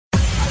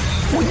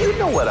Well, you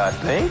know what I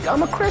think.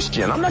 I'm a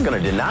Christian. I'm not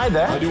going to deny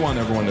that. I do want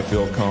everyone to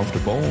feel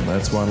comfortable, and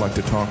that's why I'd like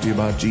to talk to you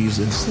about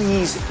Jesus.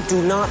 Please do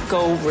not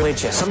go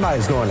religious.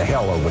 Somebody's going to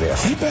hell over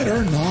this. He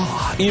better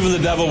not. Even the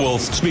devil will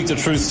speak the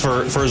truth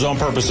for his own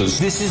purposes.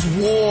 This is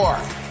war.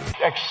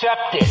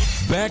 Accept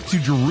it. Back to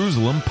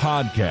Jerusalem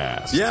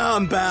podcast. Yeah,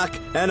 I'm back,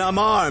 and I'm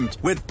armed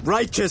with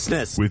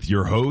righteousness. With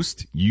your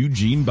host,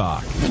 Eugene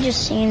Bach. He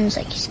just seems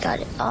like he's got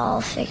it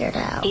all figured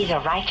out. He's a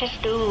righteous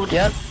dude.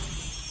 Yep.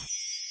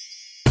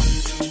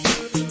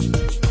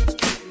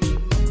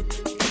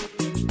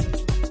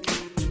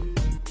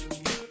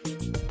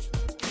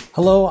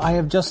 Hello, I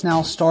have just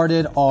now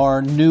started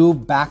our new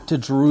Back to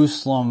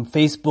Jerusalem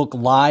Facebook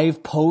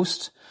Live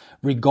post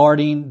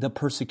regarding the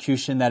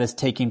persecution that is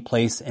taking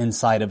place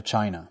inside of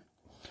China.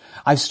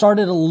 I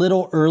started a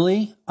little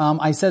early.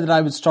 I said that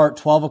I would start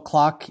 12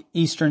 o'clock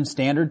Eastern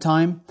Standard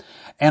Time,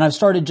 and I've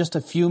started just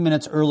a few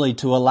minutes early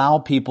to allow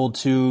people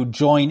to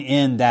join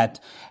in that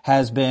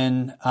has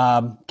been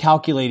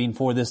calculating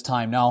for this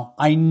time. Now,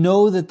 I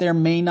know that there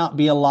may not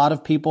be a lot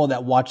of people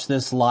that watch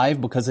this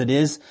live because it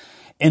is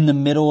in the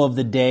middle of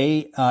the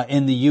day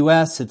in the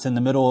U.S., it's in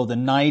the middle of the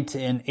night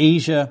in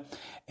Asia,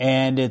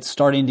 and it's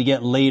starting to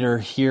get later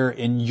here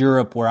in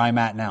Europe where I'm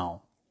at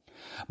now.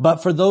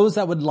 But for those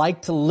that would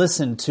like to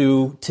listen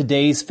to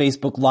today's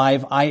Facebook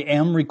Live, I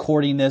am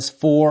recording this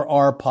for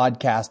our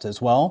podcast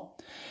as well,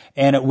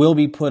 and it will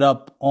be put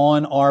up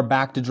on our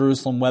Back to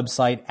Jerusalem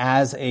website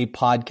as a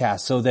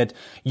podcast so that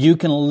you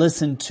can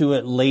listen to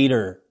it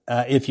later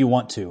if you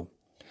want to.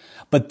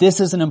 But this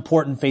is an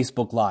important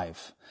Facebook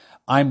Live.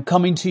 I'm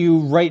coming to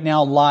you right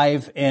now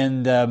live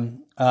in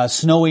the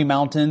snowy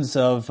mountains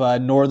of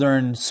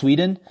northern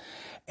Sweden.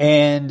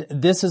 And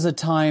this is a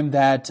time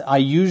that I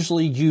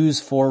usually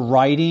use for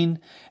writing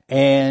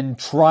and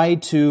try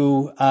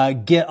to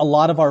get a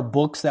lot of our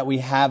books that we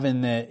have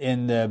in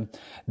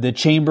the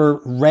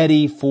chamber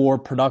ready for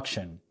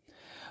production.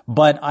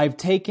 But I've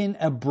taken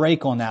a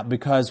break on that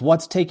because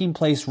what's taking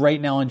place right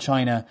now in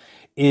China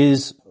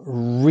is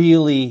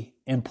really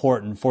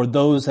important for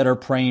those that are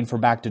praying for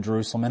Back to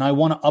Jerusalem. And I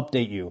want to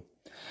update you.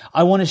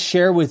 I want to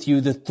share with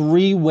you the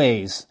 3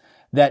 ways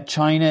that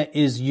China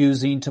is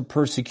using to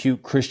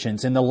persecute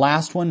Christians. And the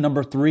last one,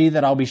 number 3,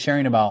 that I'll be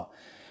sharing about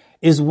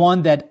is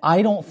one that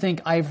I don't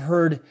think I've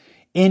heard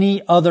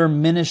any other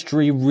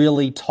ministry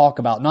really talk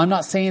about. Now, I'm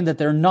not saying that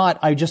they're not.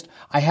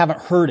 I haven't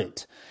heard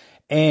it.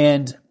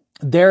 And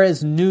there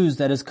is news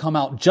that has come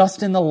out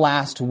just in the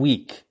last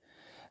week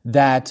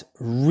that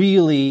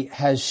really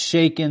has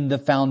shaken the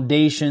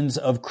foundations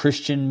of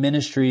Christian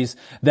ministries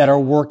that are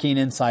working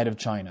inside of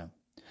China.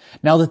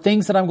 Now, the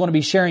things that I'm going to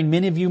be sharing,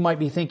 many of you might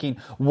be thinking,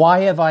 why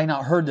have I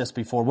not heard this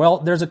before? Well,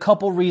 there's a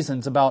couple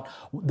reasons about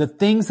the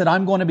things that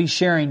I'm going to be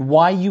sharing,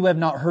 why you have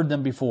not heard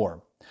them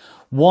before.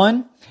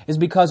 One is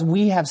because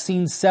we have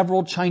seen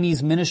several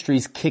Chinese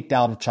ministries kicked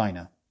out of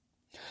China.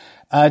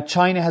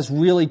 China has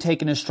really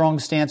taken a strong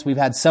stance. We've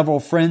had several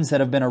friends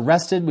that have been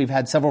arrested. We've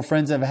had several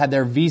friends that have had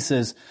their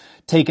visas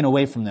taken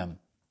away from them.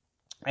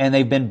 And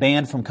they've been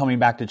banned from coming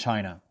back to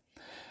China.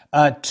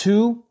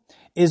 2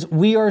 is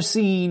we are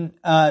seeing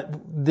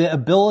the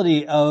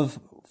ability of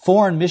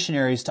foreign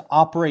missionaries to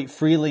operate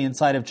freely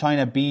inside of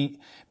China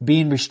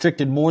being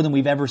restricted more than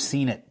we've ever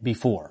seen it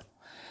before.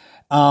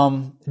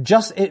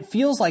 It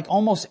feels like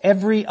almost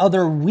every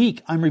other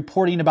week I'm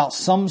reporting about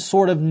some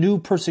sort of new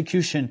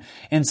persecution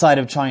inside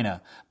of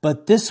China.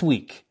 But this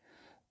week,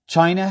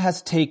 China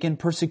has taken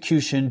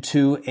persecution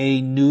to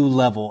a new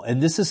level.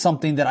 And this is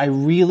something that I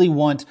really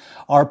want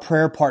our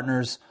prayer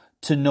partners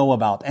to know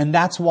about. And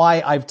that's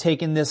why I've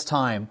taken this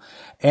time.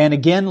 And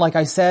again, like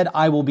I said,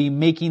 I will be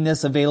making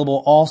this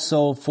available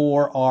also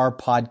for our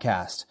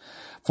podcast.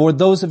 For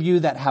those of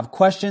you that have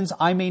questions,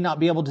 I may not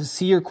be able to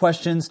see your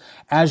questions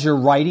as you're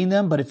writing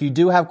them, but if you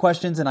do have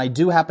questions and I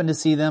do happen to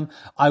see them,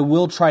 I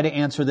will try to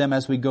answer them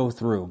as we go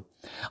through.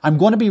 I'm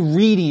going to be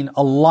reading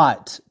a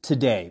lot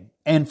today.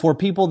 And for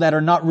people that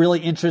are not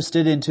really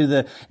interested into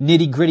the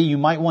nitty-gritty, you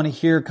might want to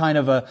hear kind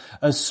of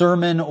a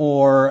sermon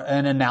or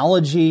an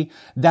analogy.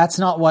 That's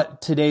not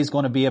what today's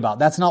going to be about.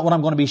 That's not what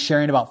I'm going to be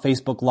sharing about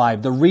Facebook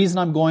Live. The reason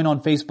I'm going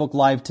on Facebook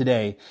Live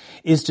today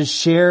is to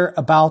share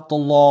about the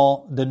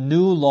law, the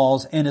new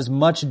laws, in as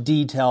much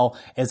detail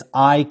as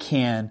I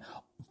can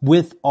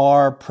with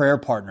our prayer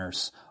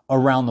partners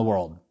around the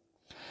world.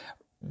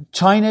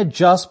 China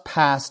just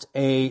passed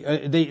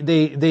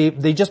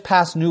they just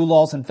passed new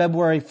laws on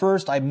February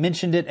 1st. I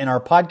mentioned it in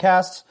our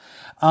podcasts.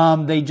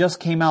 They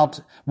just came out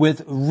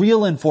with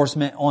real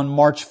enforcement on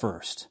March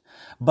 1st.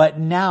 But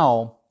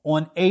now,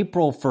 on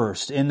April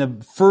 1st, in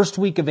the first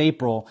week of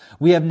April,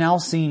 we have now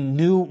seen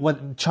new,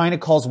 what China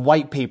calls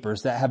white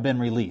papers that have been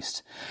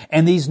released.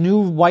 And these new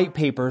white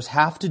papers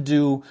have to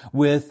do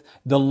with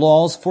the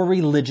laws for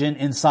religion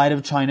inside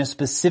of China,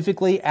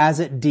 specifically as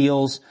it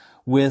deals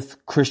with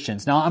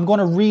Christians. Now, I'm going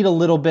to read a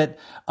little bit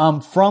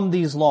from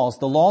these laws.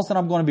 The laws that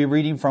I'm going to be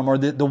reading from, or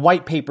the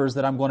white papers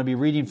that I'm going to be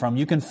reading from,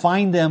 you can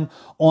find them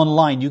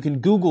online. You can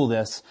Google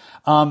this.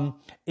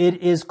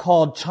 It is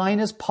called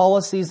China's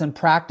Policies and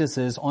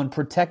Practices on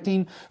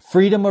Protecting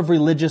Freedom of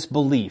Religious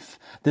Belief,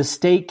 the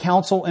State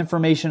Council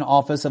Information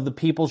Office of the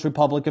People's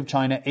Republic of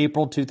China,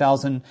 April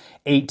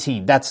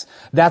 2018. That's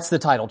the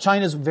title.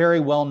 China's very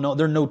well known.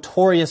 They're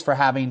notorious for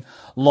having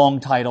long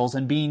titles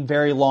and being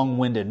very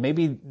long-winded.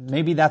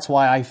 Maybe that's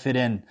why I fit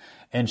in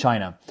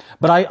China.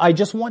 But I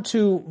just want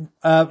to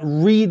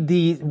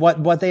read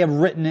what they have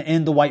written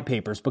in the white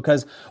papers,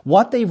 because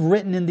what they've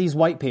written in these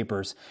white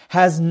papers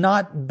has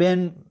not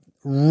been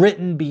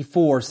written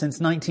before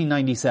since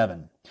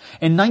 1997.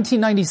 In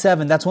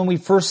 1997, that's when we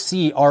first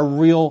see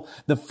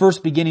the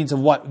first beginnings of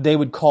what they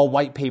would call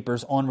white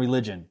papers on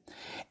religion.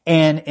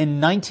 And in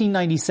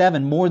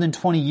 1997, more than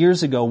 20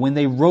 years ago, when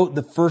they wrote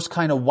the first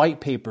kind of white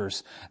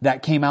papers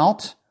that came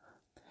out,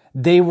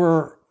 they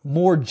were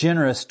more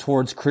generous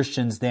towards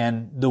Christians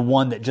than the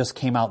one that just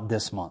came out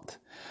this month.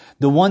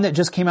 The one that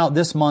just came out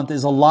this month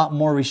is a lot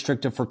more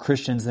restrictive for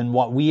Christians than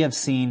what we have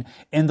seen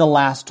in the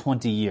last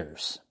 20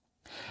 years.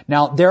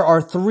 Now, there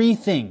are three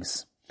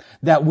things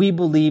that we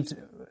believe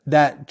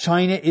that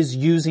China is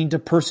using to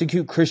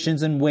persecute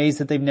Christians in ways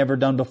that they've never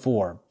done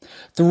before.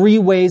 Three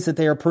ways that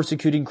they are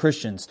persecuting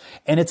Christians.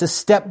 And it's a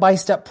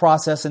step-by-step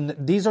process, and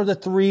these are the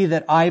three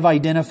that I've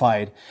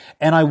identified,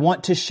 and I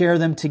want to share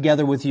them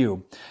together with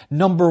you.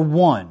 Number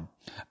one,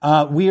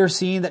 we are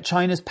seeing that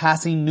China is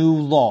passing new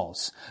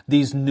laws.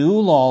 These new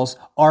laws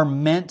are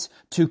meant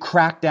to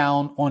crack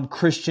down on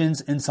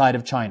Christians inside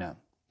of China.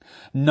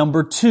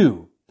 Number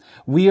two,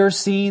 we are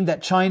seeing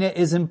that China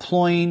is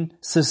employing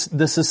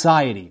the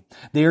society.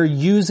 They are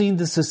using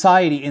the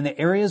society in the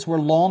areas where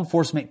law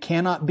enforcement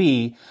cannot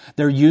be.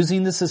 They're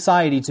using the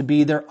society to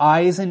be their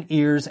eyes and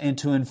ears and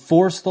to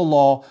enforce the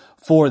law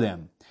for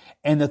them.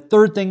 And the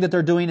third thing that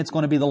they're doing, it's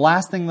going to be the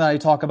last thing that I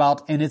talk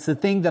about, and it's the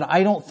thing that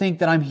I don't think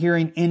that I'm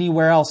hearing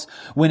anywhere else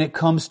when it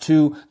comes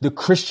to the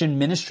Christian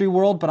ministry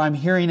world, but I'm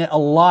hearing it a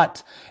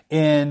lot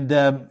in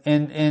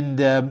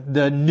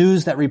the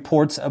news that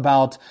reports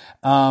about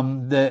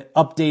the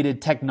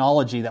updated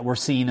technology that we're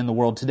seeing in the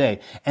world today.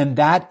 And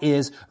that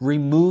is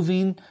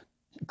removing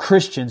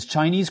Christians,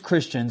 Chinese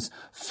Christians,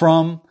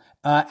 from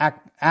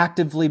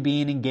actively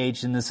being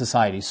engaged in the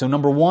society. So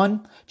number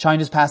one,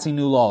 China's passing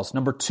new laws.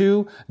 Number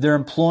two, they're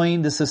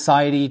employing the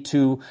society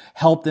to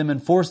help them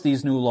enforce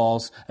these new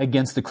laws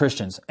against the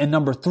Christians. And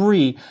number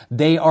three,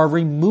 they are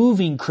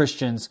removing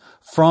Christians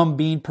from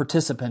being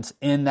participants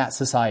in that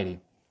society.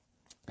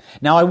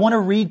 Now, I want to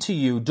read to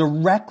you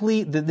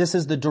directly, this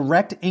is the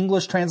direct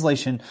English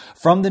translation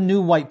from the new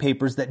white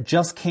papers that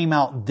just came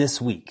out this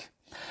week.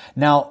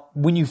 Now,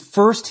 when you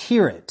first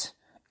hear it,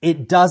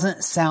 it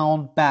doesn't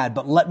sound bad,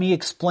 but let me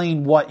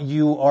explain what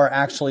you are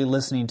actually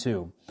listening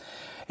to.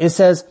 It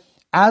says,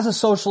 as a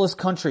socialist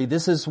country,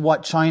 this is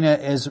what China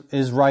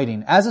is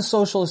writing. As a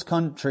socialist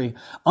country,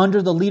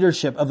 under the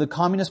leadership of the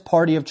Communist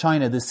Party of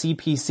China, the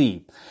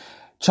CPC,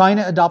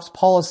 China adopts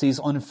policies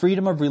on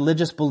freedom of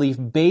religious belief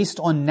based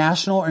on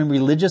national and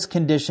religious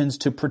conditions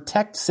to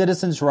protect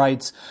citizens'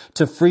 rights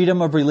to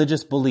freedom of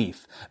religious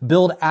belief,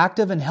 build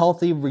active and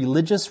healthy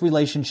religious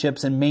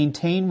relationships, and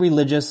maintain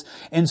religious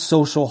and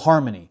social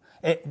harmony.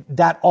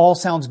 That all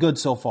sounds good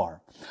so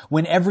far.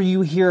 Whenever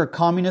you hear a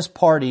Communist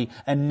Party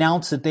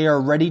announce that they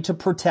are ready to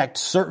protect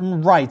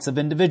certain rights of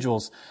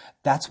individuals,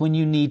 that's when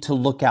you need to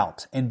look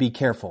out and be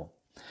careful.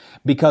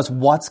 Because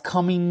what's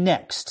coming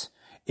next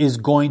is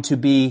going to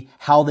be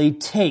how they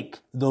take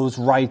those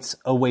rights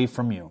away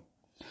from you.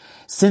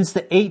 Since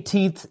the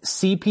 18th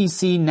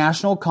CPC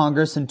National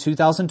Congress in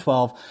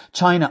 2012,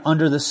 China,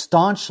 under the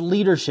staunch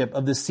leadership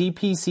of the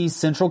CPC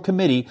Central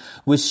Committee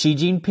with Xi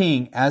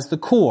Jinping as the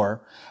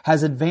core,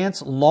 has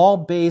advanced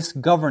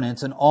law-based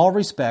governance in all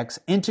respects,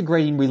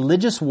 integrating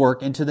religious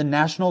work into the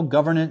national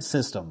governance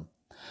system,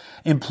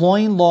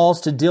 employing laws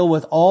to deal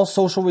with all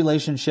social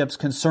relationships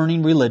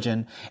concerning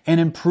religion, and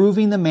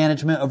improving the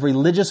management of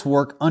religious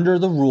work under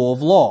the rule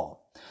of law.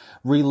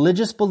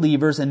 Religious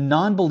believers and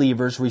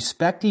non-believers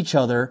respect each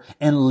other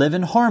and live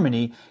in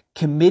harmony,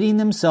 committing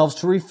themselves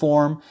to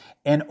reform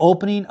and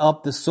opening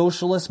up the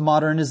socialist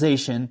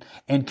modernization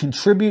and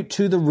contribute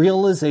to the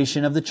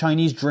realization of the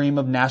Chinese dream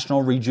of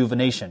national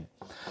rejuvenation.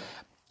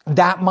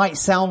 That might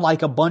sound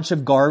like a bunch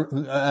of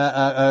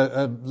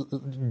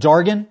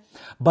jargon,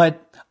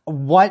 but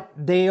what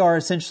they are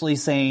essentially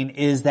saying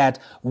is that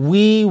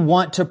we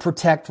want to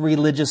protect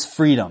religious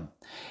freedom.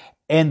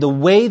 And the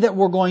way that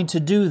we're going to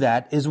do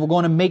that is we're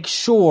going to make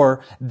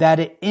sure that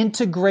it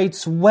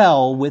integrates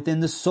well within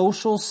the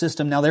social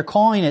system. Now, they're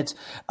calling it,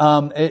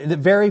 the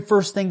very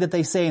first thing that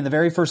they say in the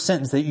very first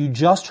sentence that you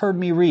just heard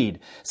me read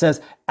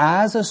says,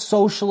 as a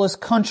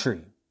socialist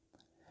country.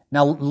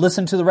 Now,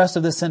 listen to the rest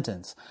of this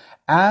sentence.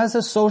 As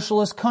a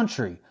socialist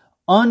country,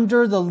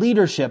 under the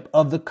leadership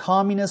of the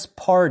Communist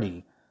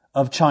Party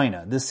of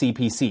China, the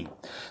CPC.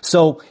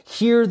 So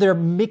here they're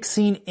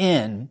mixing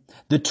in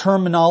the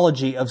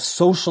terminology of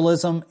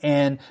socialism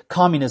and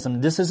communism.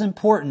 This is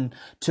important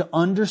to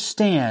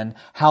understand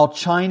how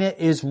China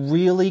is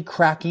really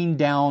cracking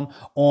down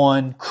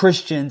on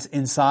Christians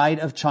inside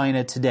of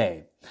China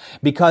today.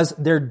 because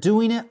they're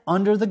doing it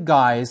under the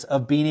guise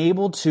of being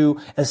able to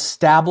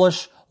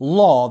establish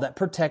law that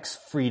protects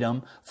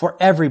freedom for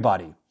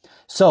everybody.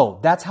 So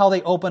that's how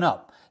they open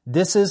up.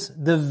 This is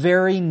the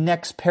very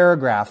next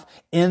paragraph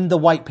in the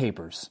white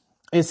papers.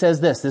 It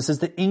says this is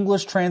the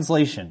English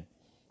translation.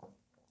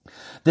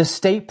 The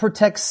state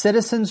protects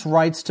citizens'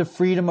 rights to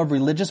freedom of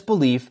religious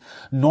belief,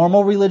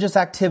 normal religious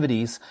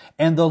activities,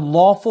 and the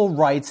lawful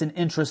rights and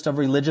interests of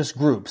religious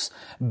groups.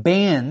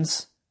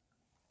 Bans,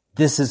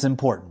 this is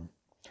important,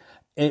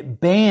 it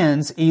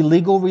bans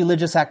illegal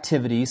religious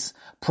activities,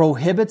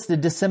 prohibits the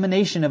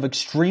dissemination of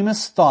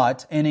extremist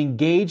thought and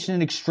engaged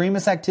in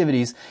extremist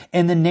activities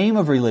in the name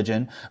of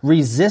religion,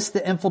 resists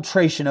the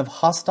infiltration of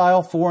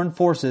hostile foreign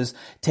forces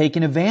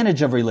taking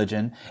advantage of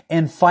religion,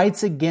 and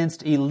fights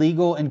against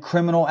illegal and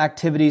criminal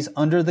activities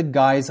under the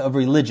guise of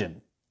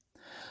religion.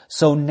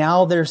 So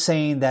now they're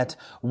saying that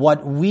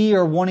what we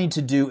are wanting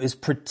to do is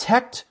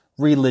protect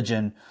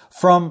religion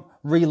from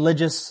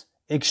religious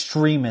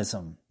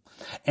extremism.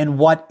 And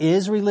what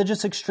is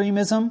religious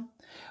extremism?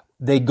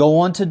 They go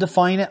on to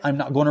define it. I'm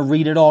not going to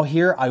read it all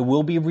here. I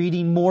will be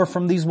reading more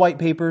from these white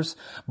papers,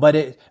 but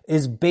it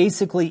is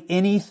basically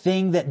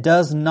anything that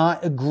does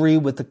not agree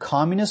with the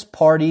Communist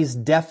Party's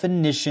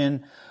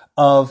definition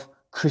of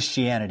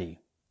Christianity.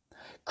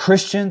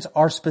 Christians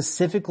are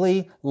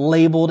specifically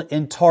labeled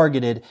and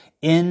targeted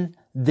in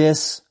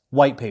this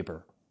white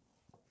paper.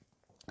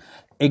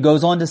 It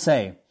goes on to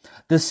say,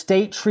 the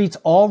state treats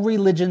all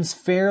religions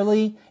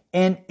fairly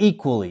and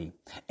equally,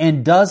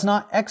 and does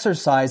not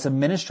exercise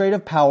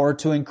administrative power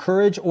to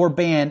encourage or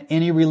ban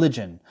any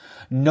religion.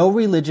 No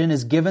religion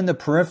is given the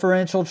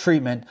preferential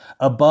treatment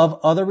above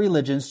other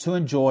religions to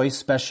enjoy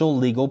special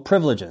legal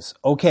privileges.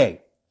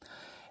 Okay,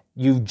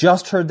 you've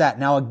just heard that.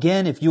 Now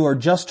again, if you are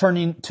just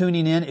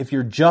tuning in, if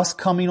you're just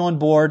coming on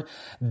board,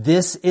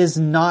 this is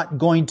not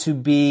going to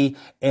be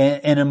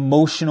an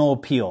emotional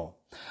appeal.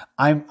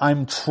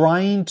 I'm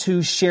trying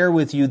to share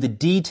with you the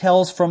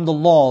details from the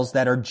laws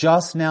that are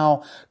just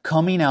now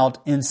coming out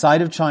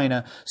inside of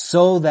China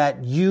so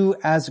that you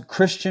as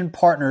Christian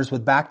partners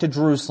with Back to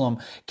Jerusalem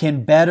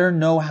can better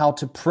know how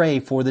to pray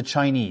for the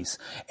Chinese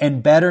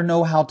and better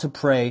know how to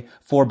pray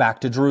for Back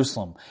to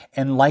Jerusalem.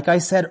 And like I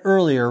said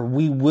earlier,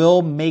 we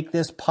will make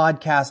this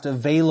podcast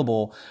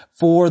available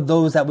for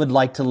those that would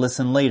like to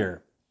listen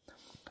later.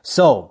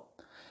 So,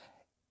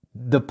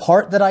 the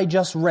part that I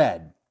just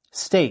read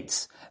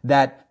states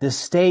that the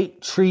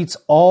state treats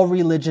all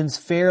religions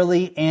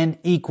fairly and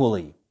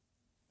equally.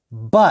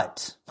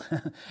 But,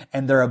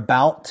 and they're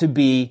about to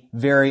be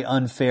very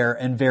unfair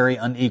and very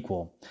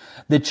unequal.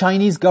 The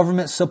Chinese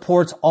government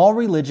supports all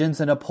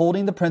religions in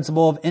upholding the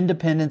principle of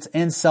independence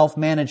and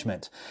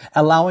self-management,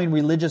 allowing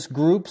religious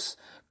groups,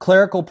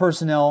 clerical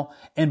personnel,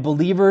 and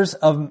believers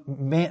of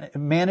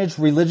manage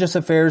religious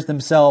affairs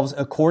themselves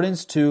according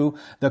to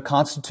the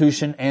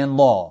Constitution and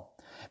law.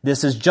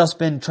 This has just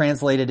been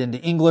translated into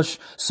English,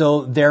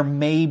 so there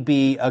may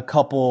be a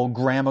couple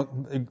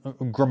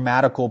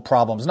grammatical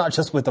problems, not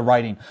just with the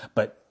writing,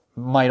 but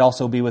might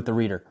also be with the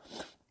reader.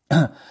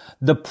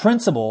 The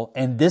principle,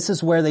 and this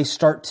is where they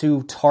start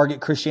to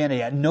target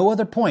Christianity. At no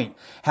other point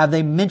have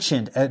they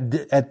mentioned,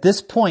 at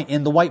this point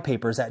in the white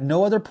papers, at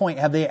no other point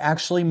have they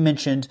actually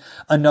mentioned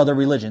another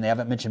religion. They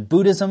haven't mentioned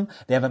Buddhism,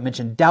 they haven't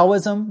mentioned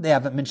Taoism, they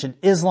haven't mentioned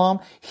Islam.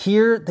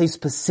 Here they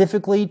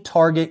specifically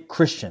target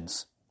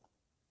Christians.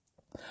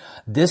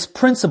 This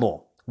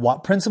principle,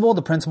 what principle?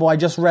 The principle I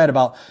just read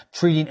about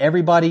treating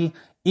everybody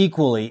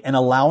equally and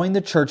allowing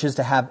the churches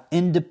to have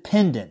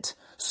independent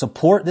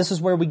support. This is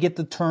where we get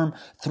the term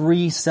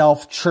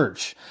three-self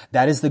church.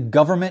 That is the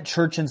government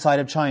church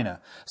inside of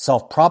China.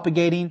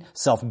 Self-propagating,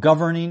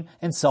 self-governing,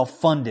 and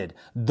self-funded.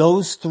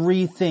 Those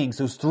three things,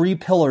 those three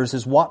pillars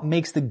is what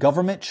makes the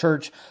government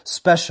church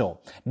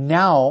special.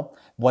 Now,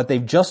 what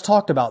they've just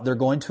talked about, they're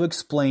going to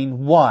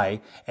explain why,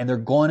 and they're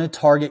going to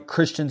target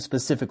Christians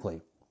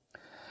specifically.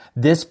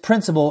 This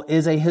principle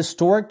is a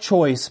historic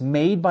choice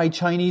made by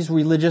Chinese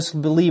religious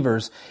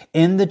believers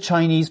in the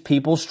Chinese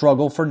people's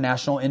struggle for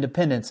national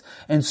independence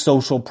and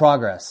social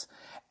progress.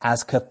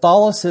 As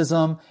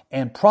Catholicism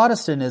and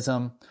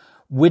Protestantism,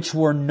 which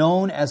were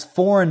known as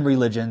foreign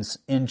religions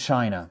in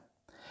China,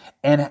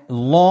 and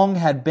long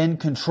had been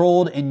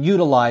controlled and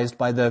utilized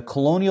by the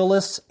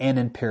colonialists and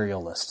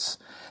imperialists.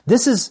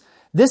 This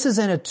is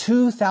in a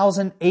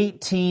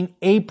 2018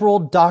 April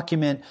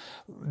document,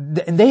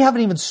 and they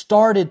haven't even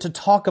started to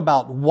talk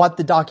about what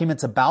the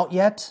document's about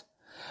yet.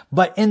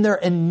 But in their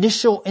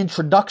initial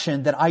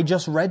introduction that I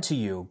just read to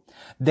you,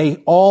 they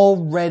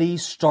already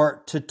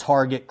start to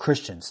target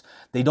Christians.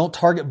 They don't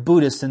target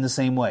Buddhists in the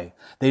same way.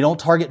 They don't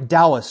target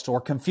Taoists or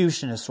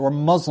Confucianists or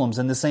Muslims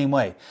in the same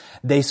way.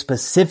 They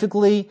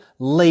specifically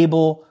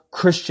label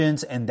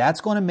Christians, and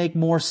that's going to make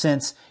more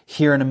sense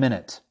here in a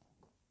minute.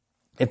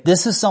 If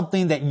this is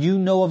something that you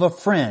know of a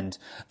friend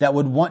that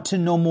would want to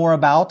know more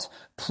about,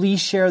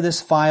 please share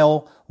this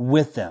file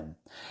with them.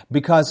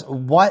 because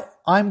what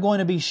I'm going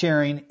to be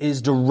sharing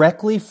is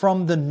directly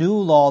from the new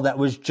law that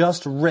was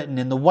just written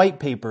in the white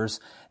papers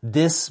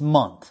this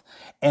month.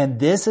 And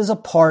this is a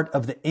part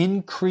of the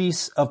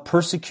increase of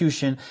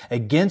persecution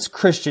against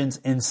Christians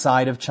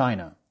inside of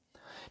China.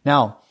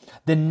 Now,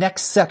 the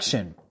next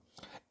section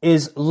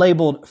is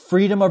labeled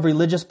freedom of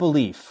religious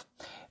belief.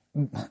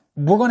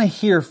 We're going to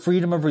hear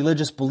freedom of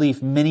religious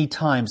belief many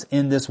times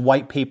in this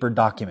white paper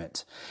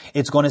document.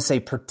 It's going to say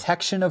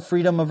protection of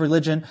freedom of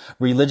religion,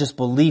 religious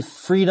belief,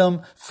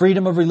 freedom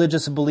of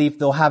religious belief.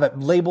 They'll have it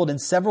labeled in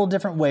several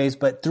different ways,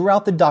 but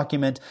throughout the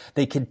document,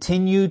 they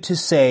continue to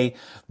say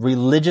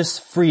religious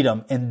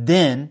freedom, and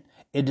then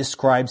it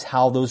describes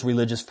how those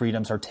religious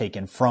freedoms are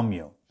taken from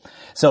you.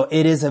 So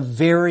it is a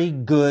very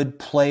good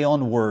play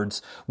on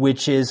words,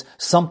 which is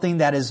something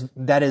that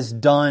is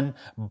done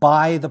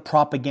by the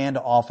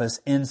propaganda office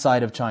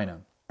inside of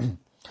China.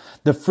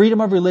 The freedom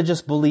of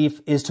religious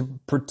belief is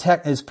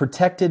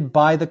protected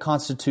by the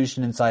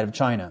Constitution inside of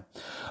China.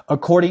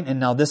 And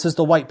now this is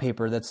the white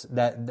paper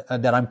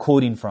that I'm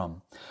quoting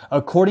from.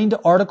 According to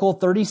Article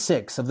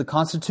 36 of the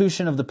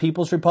Constitution of the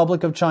People's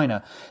Republic of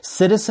China,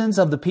 citizens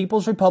of the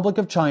People's Republic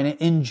of China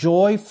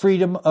enjoy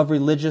freedom of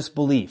religious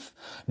belief.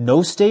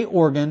 No state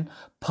organ,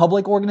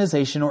 public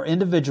organization, or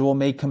individual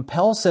may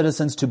compel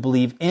citizens to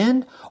believe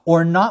in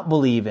or not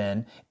believe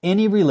in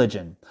any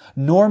religion,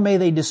 nor may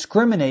they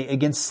discriminate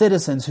against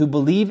citizens who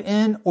believe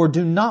in or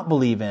do not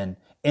believe in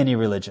any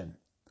religion.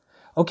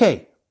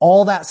 Okay,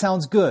 all that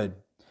sounds good.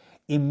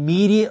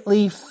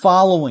 Immediately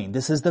following,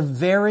 this is the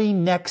very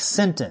next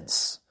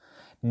sentence.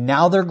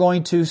 Now they're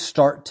going to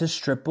start to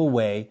strip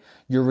away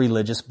your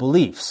religious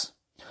beliefs.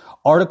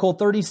 Article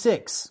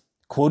 36,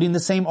 quoting the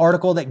same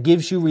article that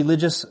gives you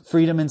religious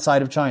freedom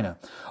inside of China.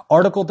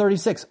 Article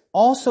 36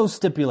 also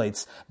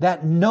stipulates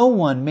that no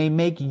one may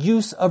make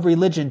use of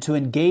religion to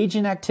engage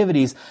in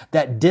activities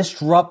that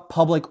disrupt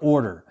public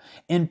order,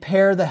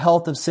 impair the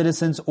health of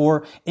citizens,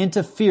 or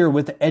interfere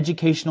with the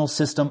educational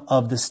system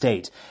of the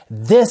state.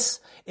 This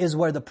is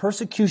where the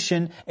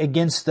persecution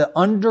against the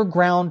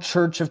underground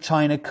church of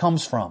China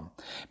comes from.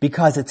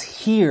 Because it's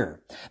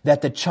here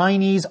that the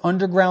Chinese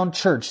underground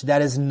church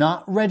that is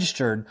not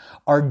registered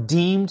are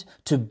deemed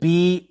to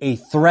be a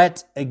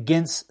threat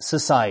against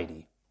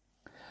society.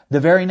 The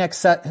very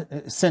next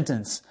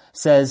sentence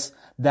says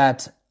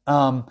that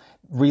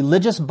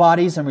religious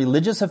bodies and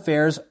religious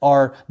affairs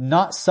are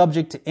not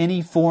subject to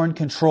any foreign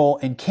control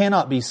and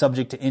cannot be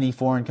subject to any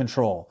foreign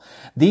control.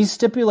 These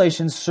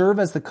stipulations serve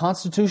as the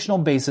constitutional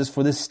basis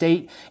for the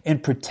state in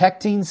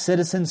protecting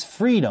citizens'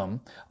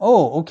 freedom.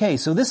 Oh, okay,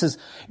 so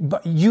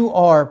you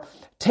are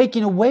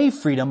taking away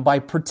freedom by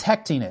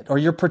protecting it, or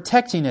you're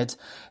protecting it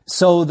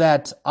so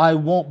that I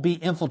won't be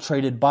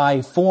infiltrated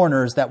by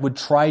foreigners that would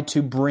try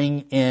to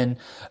bring in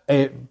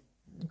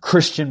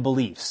Christian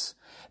beliefs.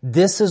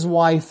 This is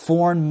why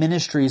foreign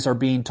ministries are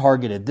being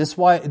targeted.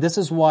 This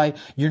is why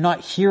you're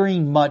not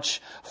hearing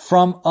much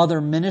from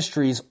other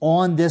ministries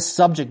on this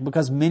subject,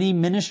 because many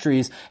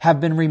ministries have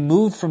been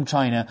removed from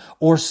China,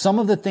 or some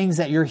of the things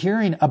that you're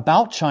hearing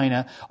about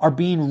China are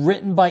being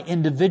written by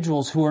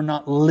individuals who are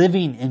not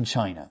living in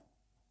China.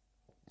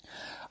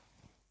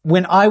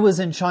 When I was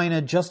in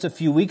China just a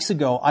few weeks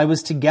ago, I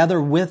was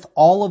together with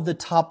all of the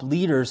top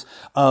leaders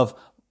of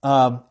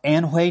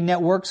Anhui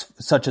networks,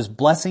 such as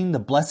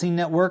the Blessing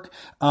Network.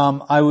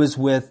 I was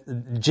with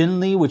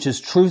Jinli, which is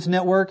Truth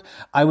Network.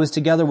 I was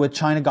together with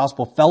China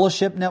Gospel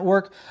Fellowship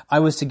Network. I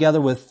was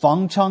together with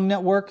Fengcheng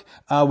Network,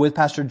 with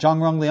Pastor Zhang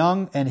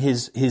Rongliang and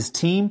his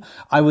team.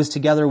 I was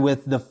together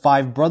with the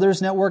Five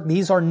Brothers Network.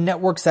 These are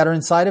networks that are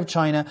inside of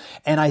China,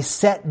 and I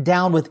sat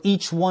down with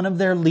each one of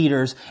their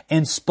leaders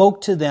and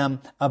spoke to them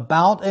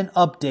about an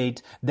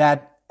update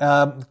that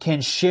I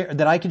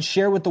can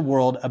share with the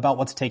world about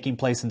what's taking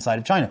place inside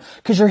of China.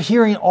 Because you're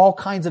hearing all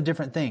kinds of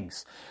different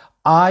things.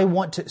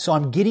 So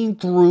I'm getting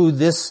through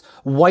this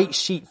white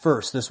sheet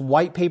first, this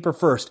white paper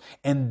first,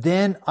 and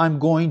then I'm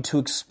going to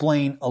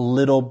explain a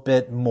little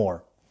bit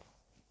more.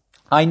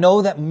 I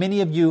know that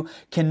many of you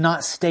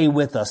cannot stay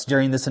with us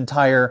during this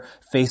entire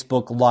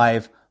Facebook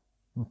Live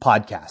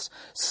podcast.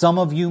 Some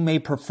of you may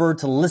prefer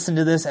to listen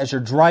to this as you're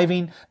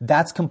driving.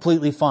 That's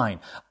completely fine.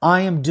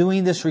 I am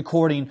doing this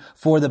recording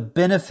for the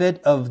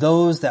benefit of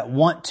those that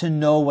want to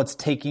know what's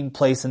taking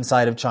place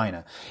inside of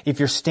China. If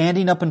you're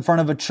standing up in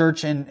front of a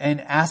church and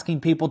asking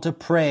people to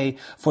pray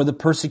for the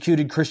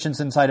persecuted Christians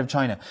inside of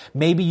China,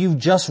 maybe you've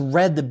just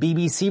read the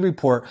BBC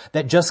report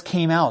that just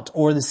came out,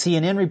 or the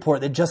CNN report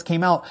that just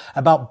came out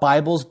about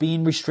Bibles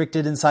being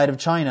restricted inside of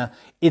China.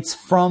 It's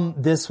from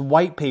this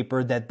white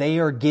paper that they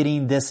are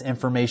getting this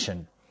information.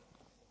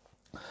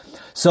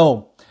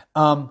 So,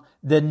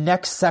 the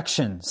next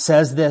section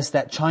says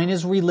that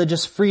China's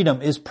religious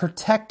freedom is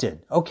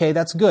protected. Okay,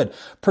 that's good.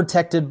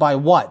 Protected by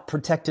what?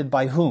 Protected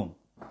by whom?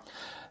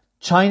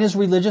 China's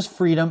religious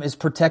freedom is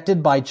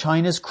protected by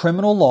China's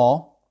criminal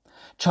law,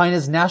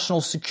 China's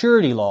national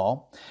security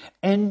law,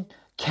 and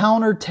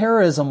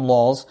counterterrorism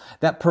laws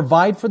that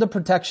provide for the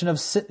protection of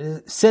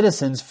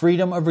citizens'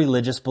 freedom of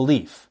religious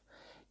belief.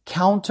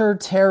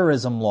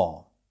 Counterterrorism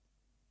law.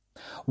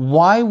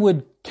 Why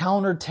would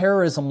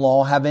counterterrorism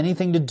law have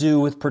anything to do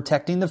with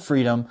protecting the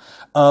freedom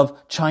of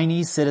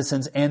Chinese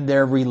citizens and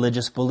their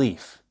religious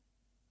belief?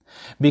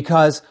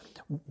 Because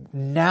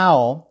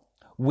now,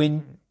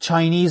 when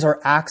Chinese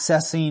are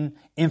accessing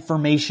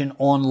information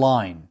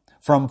online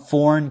from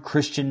foreign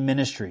Christian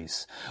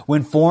ministries,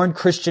 when foreign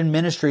Christian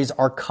ministries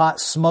are caught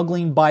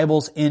smuggling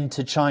Bibles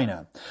into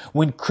China,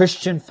 when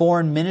Christian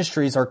foreign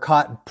ministries are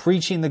caught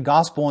preaching the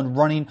gospel and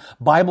running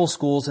Bible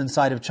schools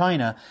inside of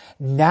China,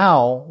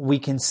 now we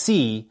can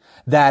see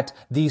that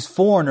these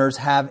foreigners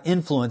have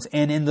influence.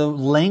 And in the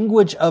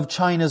language of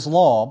China's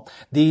law,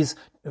 these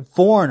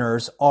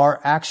foreigners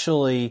are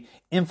actually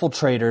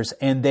infiltrators,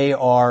 and they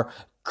are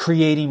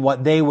creating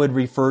what they would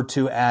refer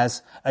to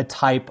as a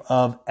type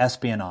of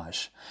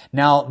espionage.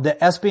 Now,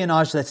 the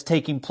espionage that's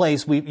taking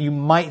place, you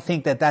might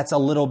think that that's a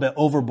little bit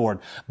overboard,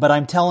 but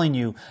I'm telling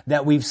you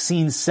that we've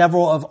seen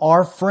several of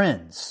our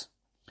friends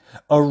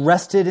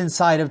arrested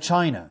inside of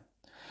China.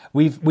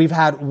 We've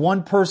had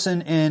one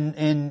person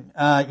in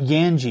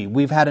Yanji.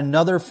 We've had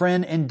another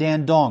friend in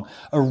Dandong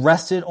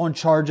arrested on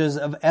charges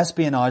of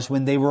espionage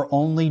when they were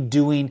only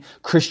doing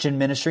Christian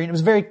ministry. And it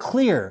was very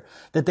clear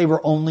that they were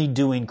only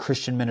doing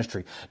Christian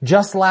ministry.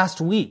 Just last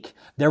week,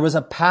 there was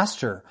a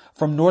pastor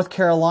from North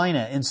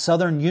Carolina in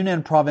southern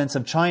Yunnan province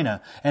of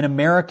China, an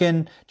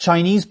American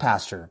Chinese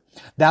pastor,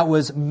 that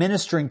was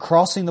ministering,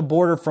 crossing the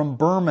border from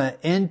Burma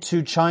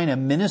into China,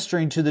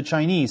 ministering to the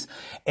Chinese.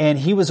 And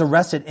he was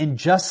arrested and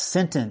just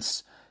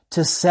sentenced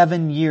to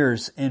 7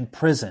 years in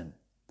prison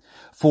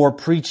for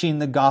preaching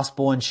the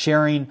gospel and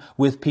sharing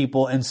with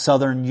people in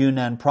southern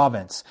Yunnan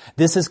province.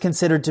 This is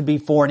considered to be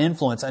foreign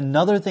influence.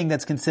 Another thing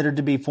that's considered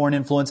to be foreign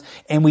influence,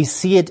 and we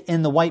see it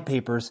in the white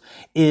papers,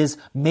 is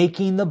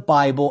making the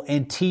Bible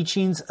and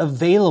teachings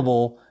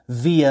available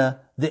via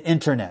the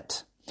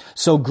internet.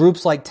 So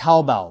groups like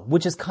Taobao,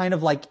 which is kind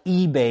of like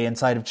eBay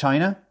inside of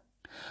China,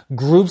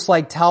 groups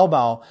like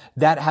Taobao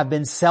that have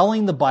been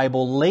selling the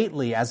Bible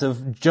lately, as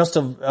of just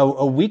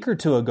a week or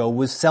two ago,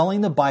 was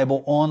selling the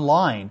Bible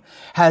online,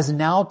 has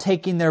now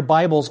taken their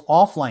Bibles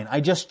offline. I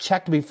just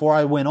checked before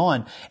I went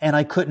on, and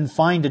I couldn't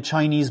find a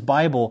Chinese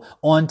Bible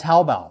on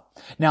Taobao.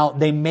 Now,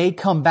 they may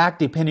come back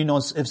depending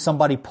on if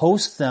somebody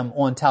posts them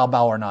on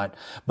Taobao or not.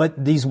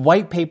 But these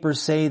white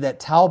papers say that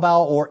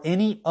Taobao or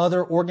any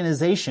other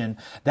organization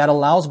that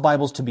allows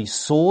Bibles to be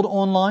sold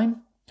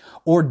online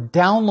or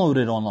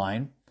downloaded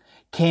online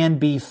can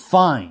be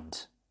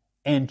fined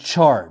and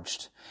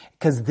charged,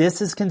 because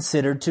this is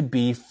considered to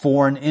be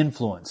foreign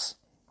influence.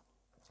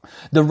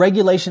 The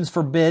regulations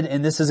forbid,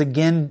 and this is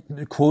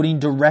again quoting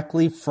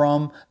directly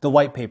from the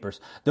white papers,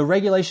 the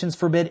regulations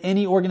forbid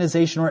any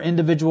organization or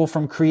individual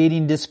from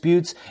creating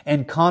disputes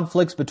and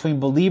conflicts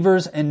between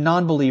believers and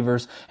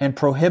non-believers, and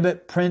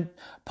prohibit print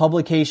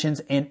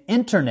publications and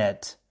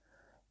internet,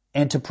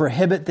 and to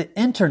prohibit the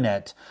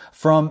internet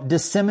from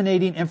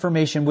disseminating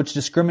information which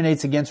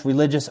discriminates against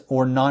religious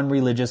or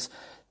non-religious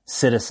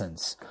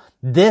citizens.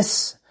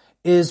 This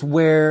is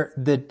where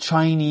the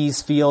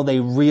Chinese feel they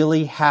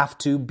really have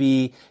to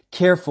be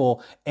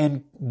careful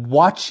and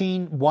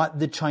watching what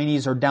the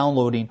Chinese are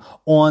downloading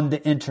on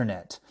the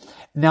internet.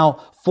 Now,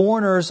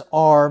 foreigners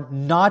are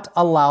not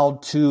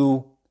allowed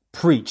to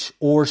preach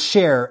or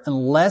share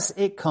unless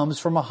it comes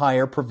from a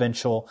higher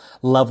provincial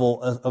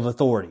level of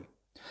authority.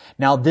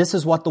 Now, this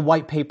is what the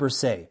white papers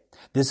say.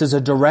 This is a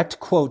direct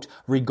quote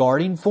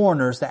regarding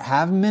foreigners that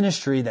have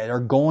ministry that's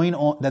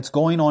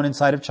going on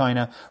inside of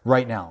China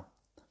right now.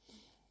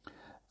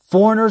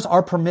 Foreigners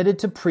are permitted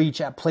to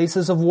preach at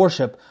places of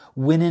worship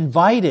when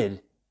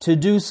invited to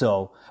do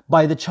so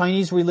by the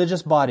Chinese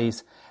religious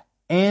bodies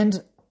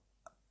and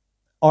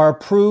are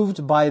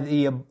approved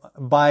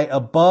by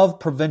above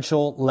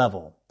provincial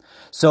level.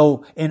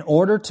 So in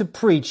order to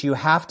preach, you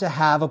have to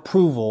have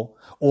approval,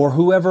 or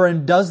whoever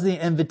does the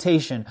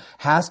invitation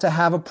has to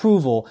have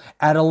approval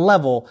at a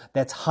level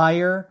that's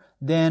higher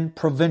than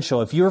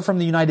provincial. If you're from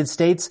the United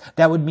States,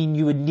 that would mean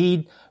you would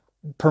need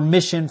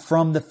permission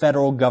from the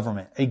federal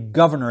government. A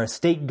governor, a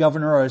state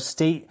governor, or a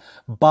state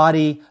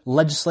body,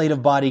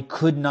 legislative body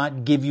could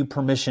not give you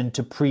permission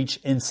to preach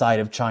inside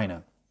of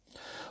China.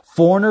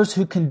 Foreigners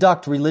who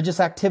conduct religious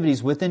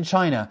activities within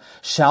China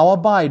shall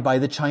abide by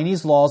the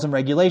Chinese laws and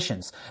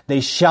regulations. They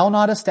shall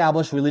not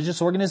establish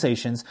religious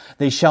organizations.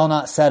 They shall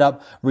not set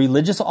up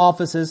religious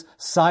offices,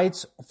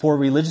 sites for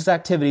religious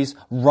activities,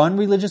 run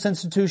religious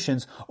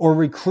institutions, or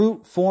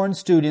recruit foreign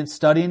students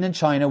studying in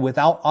China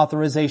without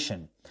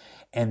authorization.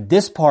 And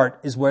this part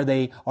is where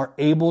they are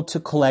able to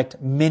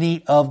collect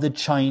many of the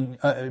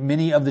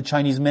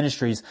Chinese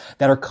ministries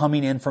that are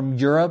coming in from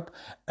Europe,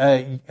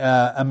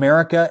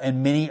 America,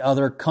 and many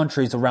other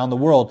countries around the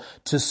world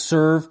to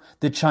serve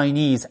the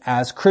Chinese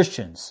as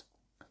Christians.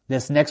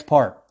 This next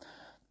part.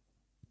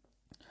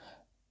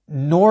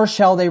 Nor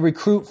shall they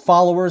recruit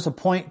followers,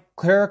 appoint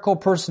clerical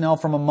personnel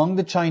from among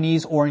the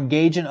Chinese, or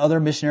engage in other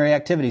missionary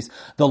activities.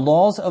 The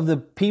laws of the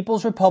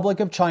People's Republic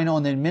of China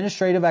on the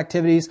administrative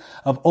activities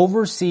of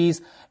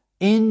overseas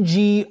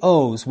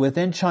NGOs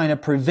within China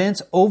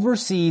prevents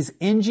overseas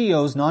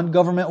NGOs,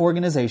 non-government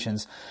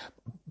organizations,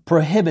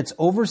 prohibits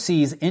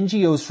overseas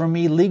NGOs from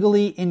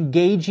illegally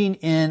engaging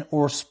in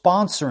or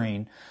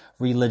sponsoring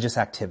religious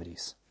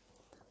activities.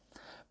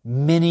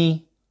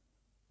 Many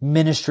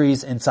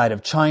ministries inside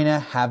of China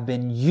have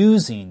been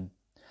using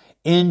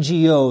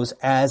NGOs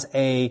as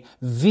a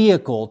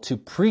vehicle to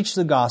preach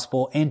the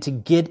gospel and to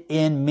get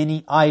in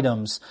many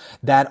items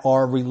that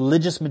are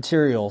religious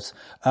materials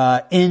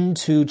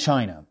into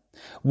China.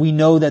 We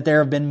know that there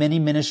have been many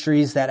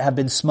ministries that have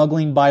been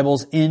smuggling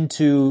Bibles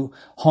from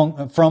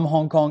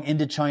Hong Kong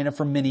into China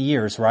for many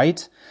years,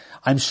 right?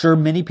 I'm sure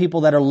many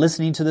people that are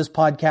listening to this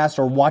podcast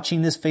or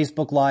watching this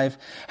Facebook Live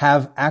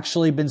have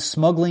actually been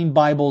smuggling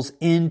Bibles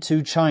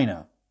into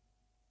China.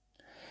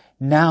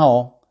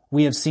 Now,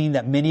 we have seen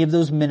that many of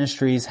those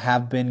ministries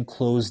have been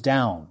closed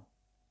down.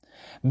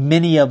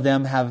 Many of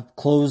them have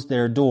closed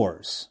their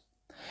doors.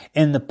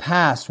 In the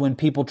past, when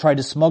people tried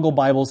to smuggle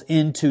Bibles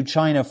into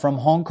China from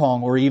Hong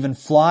Kong or even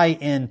fly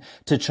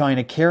into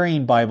China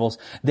carrying Bibles,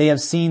 they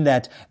have seen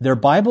that their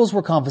Bibles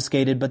were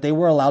confiscated, but they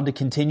were allowed to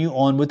continue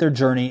on with their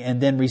journey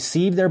and then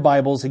receive their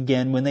Bibles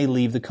again when they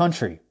leave the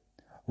country.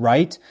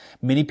 Right?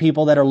 Many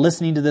people that are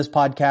listening to this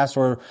podcast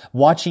or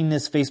watching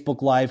this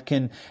Facebook Live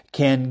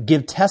can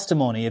give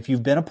testimony. If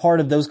you've been a part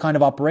of those kind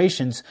of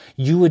operations,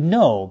 you would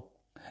know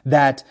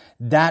that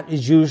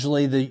is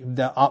usually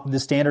the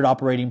standard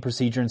operating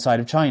procedure inside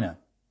of China.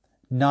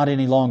 Not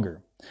any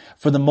longer.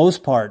 For the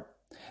most part,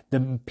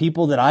 the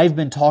people that I've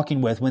been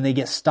talking with, when they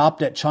get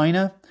stopped at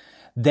China,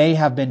 they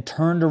have been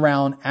turned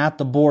around at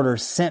the border,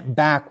 sent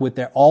back with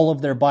all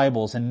of their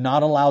Bibles and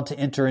not allowed to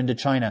enter into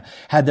China,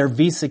 had their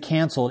visa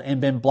canceled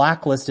and been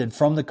blacklisted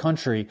from the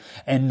country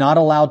and not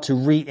allowed to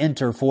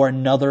re-enter for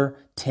another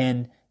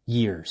 10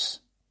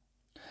 years.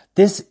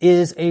 This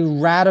is a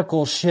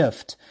radical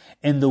shift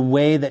in the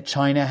way that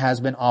China has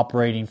been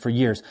operating for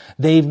years.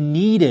 They've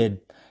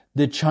needed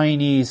the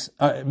Chinese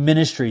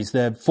ministries,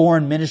 the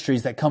foreign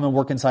ministries that come and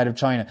work inside of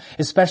China,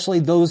 especially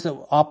those that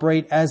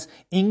operate as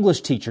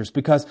English teachers,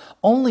 because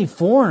only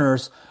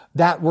foreigners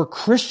that were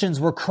Christians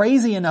were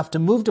crazy enough to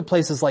move to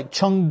places like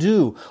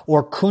Chengdu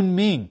or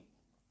Kunming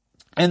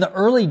in the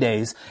early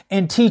days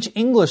and teach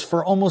English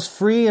for almost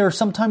free or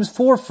sometimes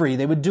for free.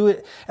 They would do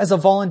it as a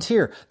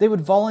volunteer. They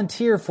would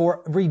volunteer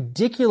for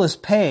ridiculous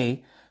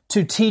pay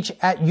to teach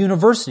at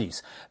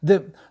universities.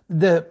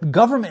 The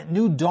government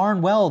knew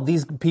darn well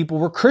these people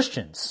were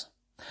Christians.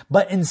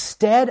 But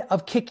instead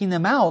of kicking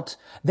them out,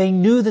 they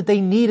knew that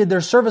they needed their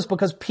service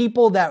because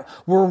people that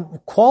were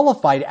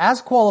qualified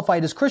as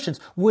Christians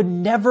would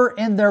never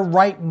in their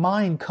right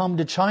mind come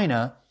to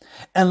China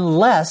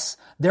unless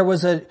there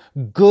was a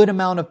good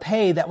amount of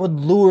pay that would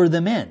lure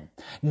them in.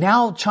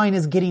 Now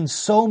China's getting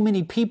so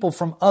many people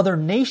from other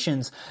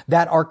nations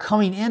that are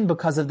coming in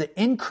because of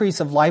the increase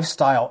of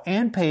lifestyle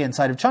and pay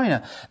inside of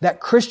China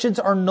that Christians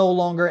are no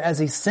longer as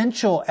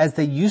essential as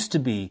they used to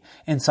be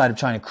inside of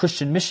China,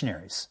 Christian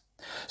missionaries.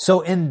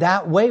 So in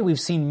that way, we've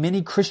seen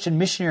many Christian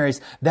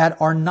missionaries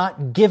that are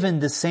not given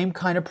the same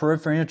kind of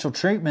preferential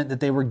treatment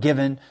that they were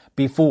given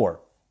before.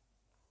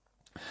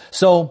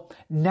 So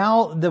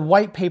now the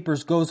white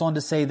papers goes on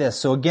to say this.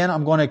 So again,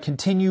 I'm going to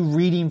continue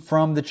reading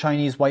from the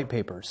Chinese white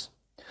papers.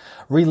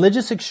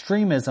 Religious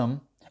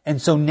extremism,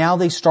 and so now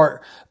they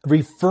start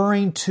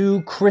referring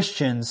to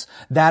Christians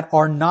that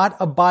are not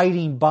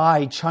abiding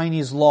by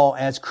Chinese law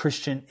as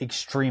Christian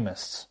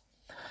extremists.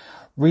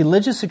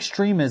 Religious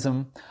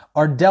extremism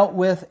are dealt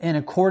with in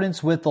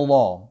accordance with the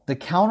law. The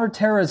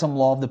counterterrorism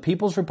law of the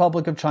People's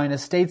Republic of China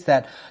states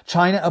that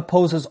China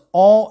opposes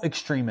all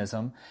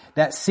extremism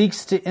that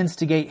seeks to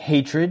instigate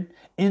hatred,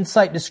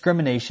 incite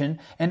discrimination,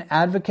 and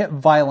advocate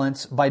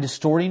violence by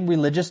distorting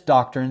religious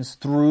doctrines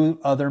through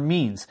other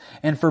means,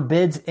 and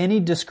forbids any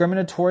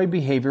discriminatory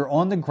behavior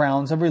on the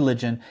grounds of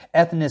religion,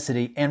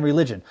 ethnicity, and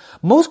religion.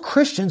 Most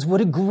Christians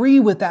would agree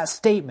with that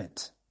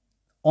statement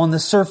on the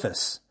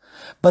surface.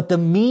 But the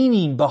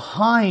meaning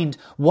behind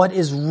what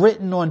is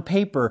written on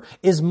paper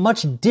is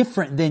much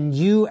different than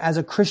you as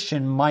a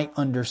Christian might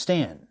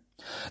understand.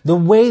 The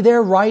way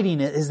they're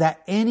writing it is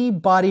that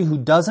anybody who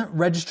doesn't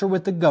register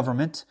with the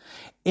government,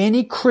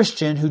 any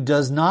Christian who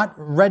does not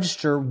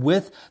register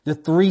with the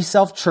Three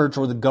Self Church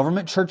or the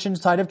government church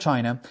inside of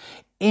China,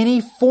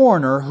 any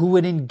foreigner who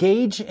would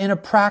engage in a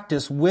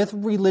practice with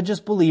religious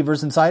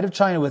believers inside of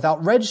China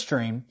without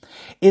registering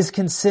is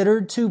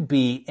considered to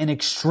be an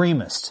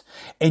extremist.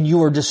 And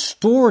you are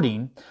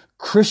distorting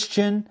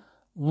Christian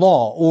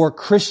law or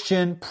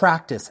Christian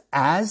practice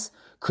as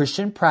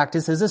Christian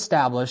practice is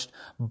established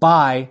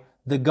by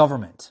the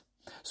government.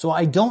 So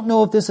I don't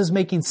know if this is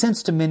making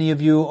sense to many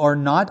of you or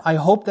not. I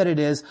hope that it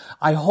is.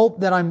 I hope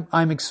that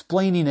I'm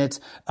explaining it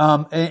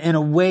in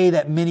a way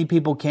that many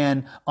people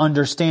can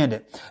understand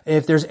it.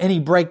 If there's any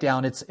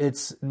breakdown,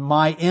 it's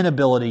my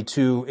inability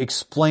to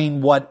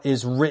explain what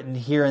is written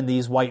here in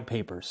these white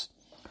papers.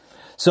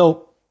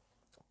 So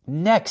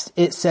next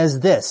it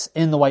says this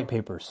in the white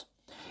papers.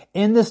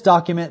 In this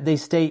document they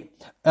state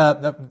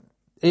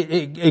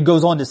it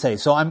goes on to say,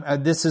 so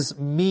this is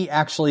me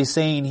actually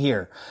saying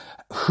here.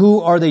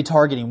 who are they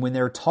targeting? When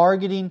they're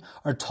targeting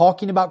or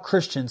talking about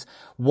Christians,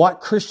 what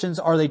Christians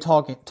are they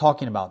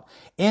talking about?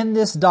 In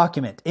this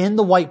document, in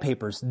the white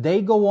papers,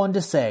 they go on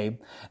to say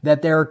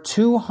that there are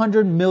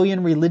 200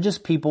 million religious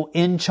people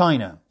in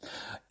China.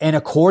 And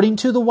according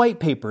to the white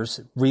papers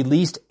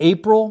released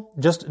April,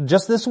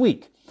 just this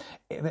week,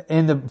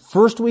 in the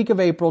first week of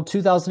April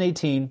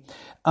 2018,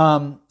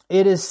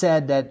 it is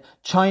said that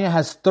China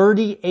has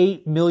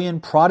 38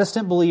 million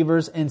Protestant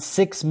believers and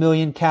 6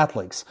 million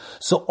Catholics.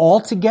 So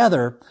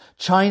altogether,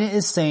 China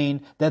is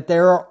saying that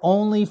there are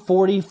only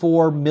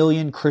 44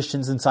 million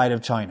Christians inside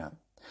of China.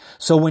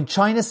 So when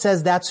China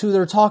says that's who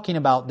they're talking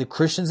about, the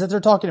Christians that they're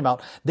talking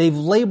about, they've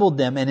labeled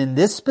them, and in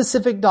this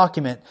specific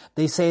document,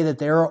 they say that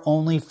there are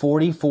only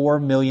 44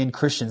 million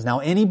Christians. Now,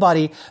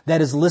 anybody that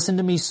has listened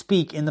to me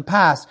speak in the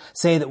past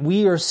say that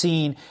we are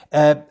seeing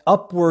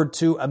upward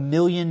to 1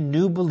 million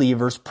new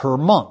believers per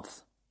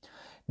month.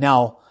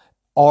 Now,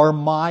 are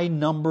my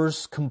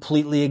numbers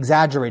completely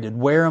exaggerated?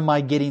 Where am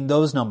I getting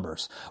those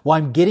numbers? Well,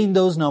 I'm getting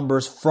those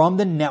numbers from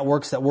the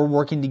networks that we're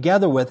working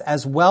together with,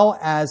 as well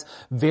as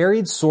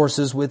varied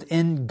sources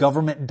within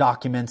government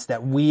documents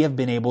that we have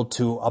been able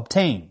to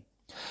obtain.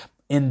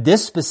 In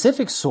this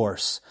specific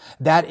source,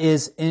 that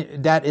is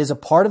a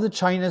part of the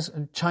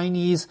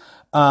Chinese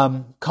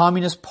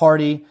Communist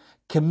Party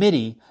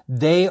committee,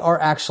 they are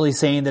actually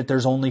saying that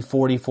there's only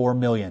 44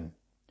 million.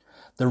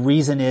 The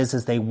reason is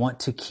they want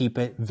to keep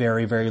it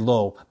very, very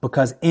low,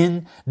 because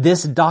in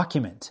this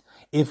document,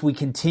 if we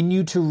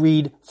continue to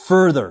read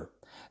further,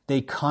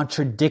 they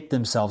contradict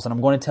themselves. And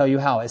I'm going to tell you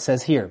how. It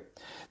says here,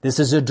 this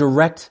is a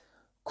direct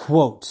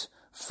quote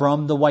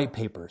from the white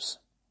papers.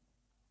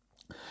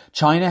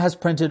 China has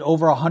printed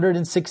over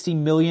 160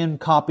 million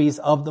copies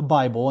of the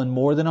Bible in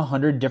more than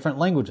 100 different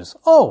languages.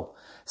 Oh,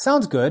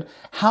 sounds good.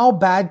 How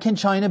bad can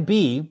China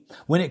be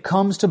when it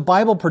comes to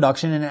Bible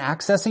production and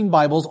accessing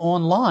Bibles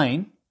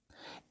online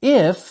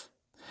if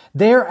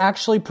they're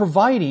actually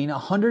providing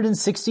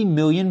 160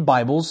 million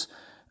Bibles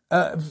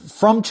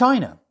from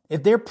China?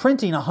 If they're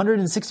printing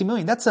 160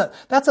 million, that's a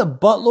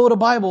buttload of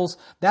Bibles.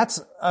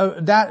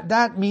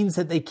 That means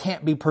that they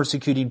can't be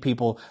persecuting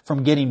people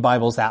from getting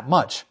Bibles that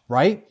much,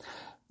 right?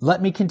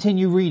 Let me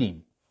continue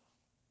reading.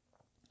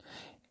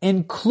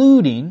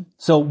 Including,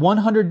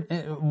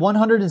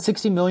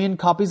 160 million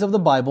copies of the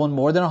Bible in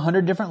more than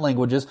 100 different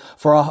languages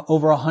for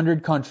over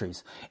 100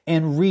 countries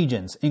and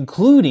regions,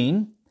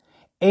 including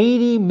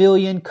 80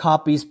 million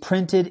copies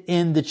printed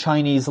in the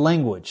Chinese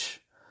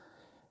language.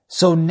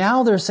 So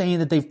now they're saying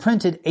that they've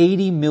printed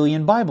 80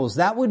 million Bibles.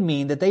 That would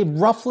mean that they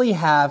roughly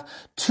have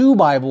 2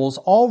 Bibles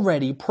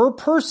already per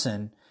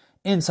person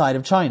inside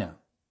of China.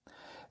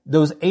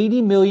 Those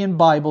 80 million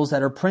Bibles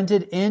that are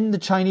printed in the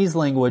Chinese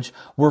language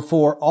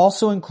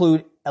also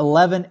include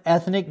 11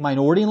 ethnic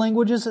minority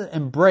languages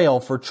and Braille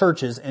for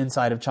churches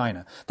inside of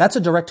China. That's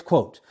a direct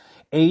quote.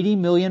 80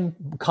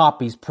 million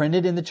copies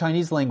printed in the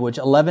Chinese language,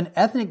 11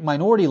 ethnic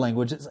minority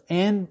languages,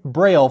 and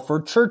Braille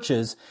for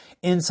churches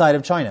inside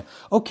of China.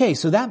 Okay,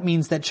 so that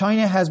means that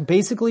China has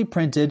basically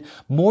printed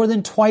more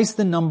than twice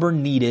the number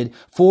needed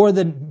for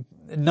the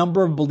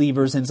number of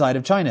believers inside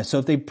of China. So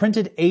if they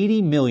printed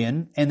 80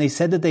 million and they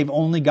said that they've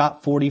only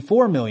got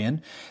 44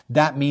 million,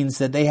 that means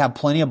that they have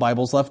plenty of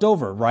Bibles left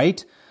over,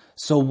 right?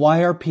 So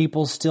why are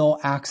people still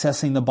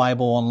accessing the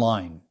Bible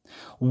online?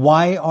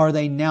 Why are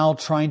they now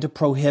trying to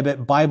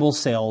prohibit Bible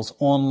sales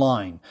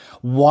online?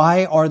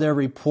 Why are there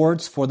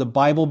reports for the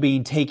Bible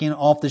being taken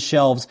off the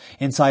shelves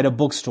inside of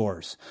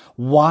bookstores?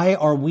 Why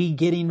are we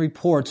getting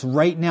reports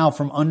right now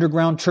from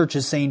underground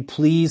churches saying,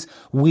 please,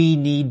 we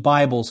need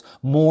Bibles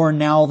more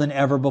now than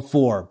ever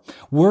before?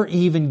 We're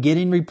even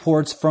getting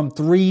reports from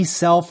 3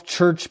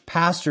 self-church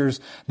pastors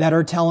that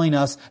are telling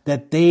us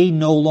that they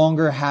no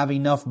longer have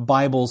enough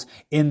Bibles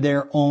in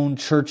their own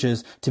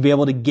churches to be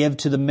able to give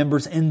to the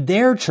members in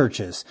their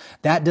churches.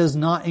 That does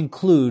not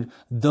include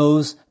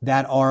those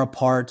that are a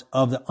part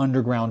of the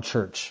underground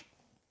church.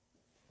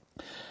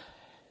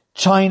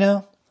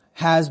 China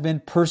has been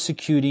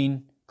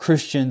persecuting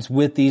Christians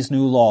with these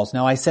new laws.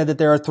 Now, I said that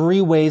there are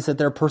 3 ways that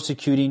they're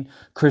persecuting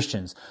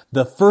Christians.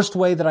 The first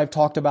way that I've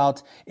talked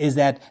about is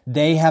that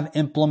they have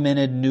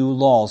implemented new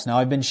laws. Now,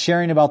 I've been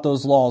sharing about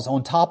those laws.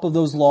 On top of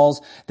those laws,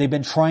 they've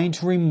been trying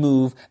to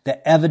remove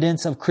the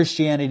evidence of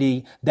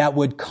Christianity that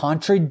would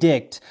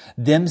contradict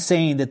them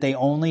saying that they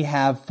only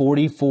have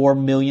 44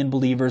 million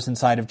believers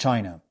inside of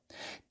China.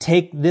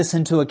 Take this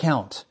into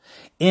account.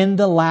 In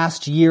the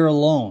last year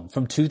alone,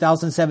 from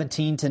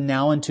 2017 to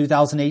now in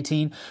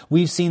 2018,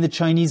 we've seen the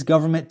Chinese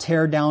government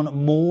tear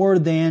down more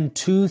than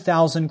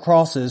 2,000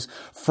 crosses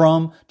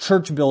from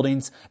church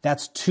buildings.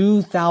 That's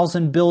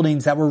 2,000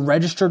 buildings that were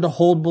registered to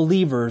hold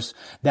believers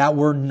that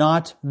were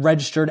not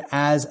registered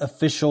as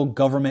official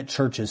government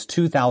churches.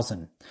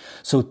 2,000.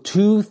 So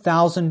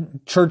 2,000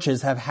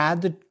 churches have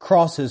had the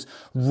crosses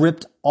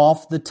ripped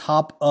off the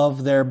top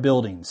of their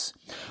buildings.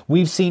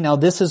 We've seen, now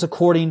this is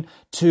according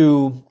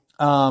to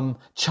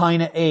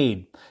China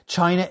Aid.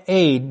 China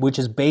Aid, which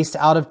is based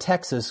out of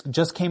Texas,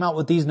 just came out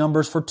with these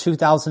numbers for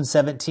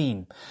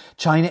 2017.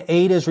 China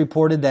Aid has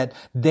reported that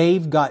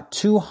they've got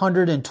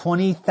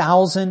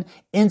 220,000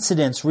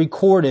 incidents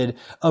recorded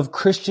of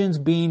Christians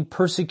being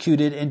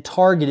persecuted and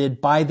targeted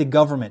by the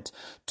government.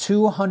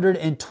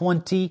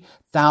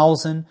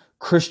 220,000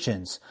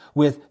 Christians,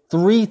 with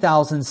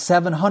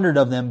 3,700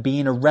 of them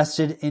being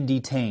arrested and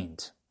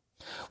detained.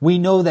 We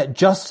know that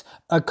just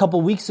a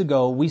couple weeks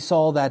ago, we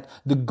saw that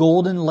the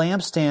Golden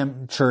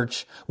Lampstand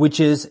Church,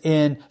 which is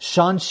in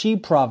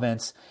Shanxi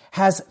province,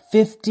 has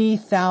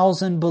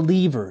 50,000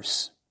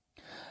 believers.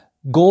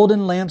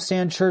 Golden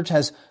Lampstand Church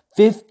has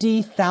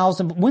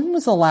 50,000. When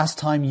was the last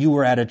time you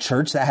were at a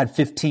church that had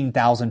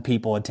 15,000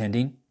 people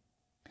attending?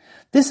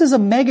 This is a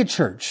mega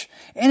church,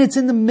 and it's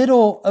in the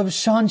middle of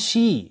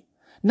Shanxi.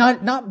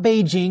 Not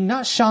Beijing,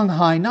 not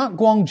Shanghai, not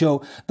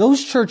Guangzhou.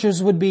 Those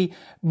churches would be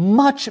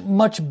much,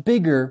 much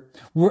bigger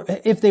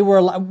if they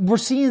were. We're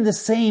seeing the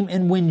same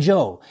in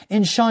Wenzhou,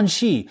 in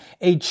Shanxi,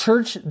 a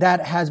church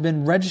that has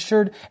been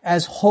registered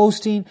as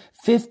hosting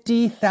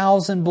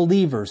 50,000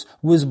 believers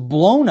was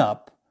blown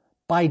up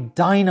by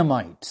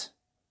dynamite.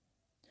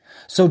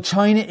 So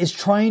China is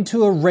trying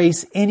to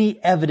erase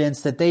any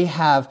evidence that they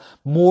have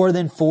more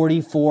than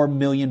 44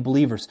 million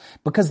believers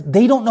because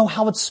they don't know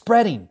how it's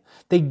spreading.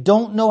 They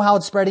don't know how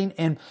it's spreading,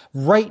 and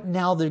right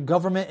now the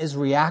government is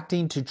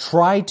reacting to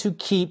try to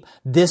keep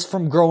this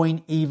from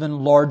growing even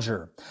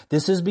larger.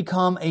 This has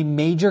become a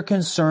major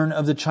concern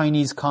of the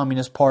Chinese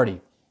Communist Party.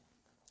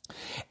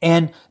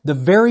 And the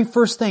very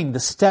first thing,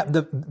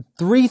 the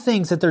three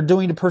things that they're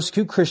doing to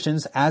persecute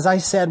Christians, as I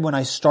said when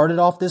I started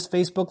off this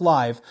Facebook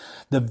Live,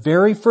 the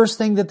very first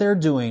thing that they're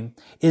doing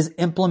is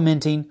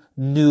implementing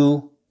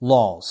new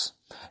laws.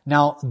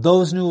 Now,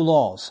 those new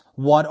laws,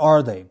 what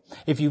are they?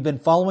 If you've been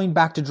following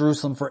Back to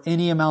Jerusalem for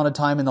any amount of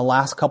time in the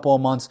last couple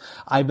of months,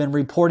 I've been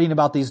reporting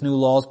about these new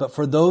laws. But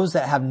for those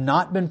that have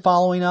not been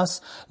following us,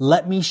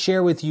 let me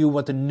share with you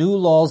what the new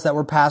laws that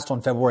were passed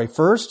on February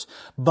 1st,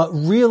 but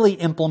really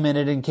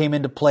implemented and came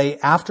into play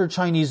after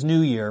Chinese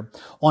New Year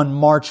on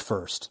March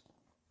 1st.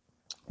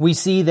 We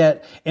see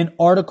that in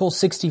Article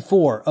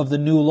 64 of the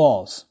new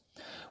laws,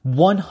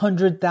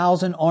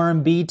 100,000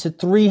 RMB to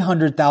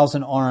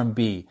 300,000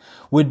 RMB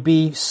would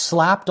be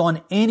slapped on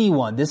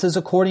anyone. This is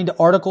according to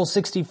Article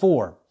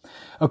 64.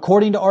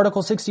 According to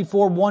Article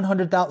 64,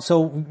 100,000,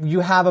 so you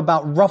have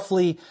about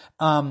roughly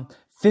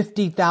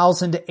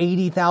 50,000 to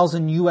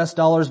 80,000 US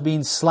dollars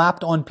being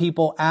slapped on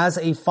people as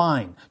a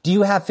fine. Do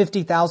you have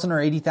 50,000 or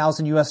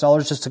 80,000 US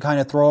dollars just to kind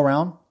of throw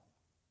around?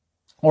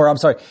 Or I'm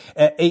sorry,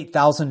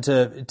 8,000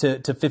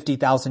 to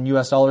 50,000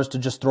 US dollars to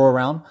just throw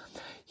around?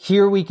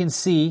 Here we can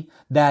see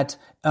that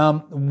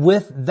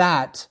with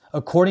that,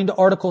 according to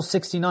Article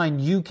 69,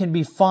 you can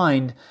be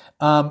fined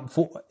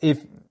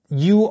if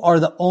you are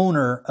the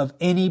owner of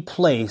any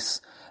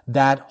place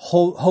that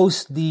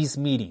hosts these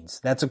meetings.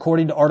 That's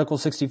according to Article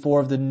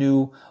 64 of the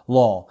new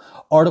law.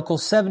 Article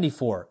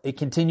 74, it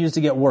continues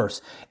to get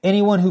worse.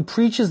 Anyone who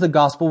preaches the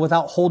gospel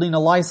without holding a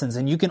license,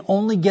 and you can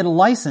only get a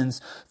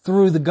license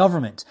through the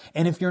government.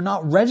 And if you're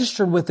not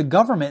registered with the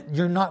government,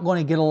 you're not going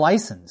to get a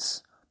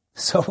license.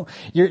 So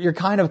you're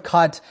kind of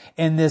caught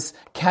in this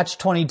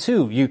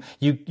catch-22.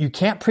 You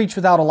can't preach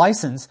without a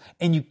license,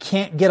 and you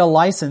can't get a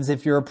license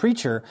if you're a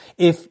preacher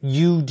if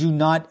you do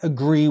not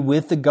agree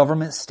with the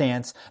government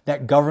stance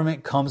that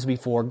government comes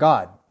before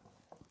God.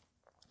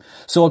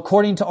 So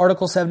according to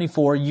Article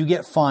 74, you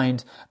get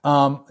fined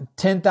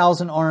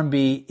 10,000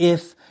 RMB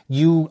if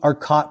you are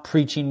caught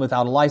preaching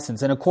without a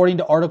license. And according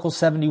to Article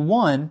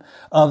 71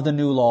 of the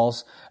new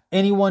laws,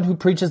 anyone who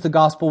preaches the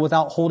gospel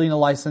without holding a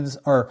license,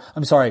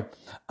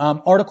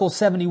 Article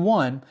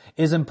 71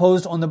 is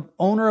imposed on the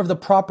owner of the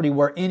property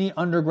where any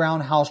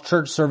underground house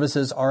church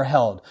services are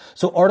held.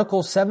 So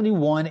Article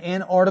 71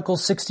 and Article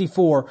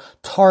 64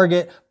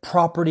 target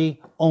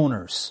property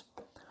owners.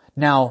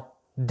 Now,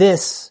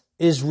 this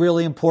is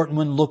really important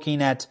when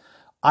looking at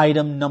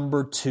item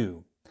number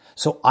 2.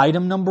 So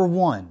item number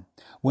 1,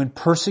 when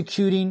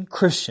persecuting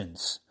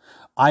Christians,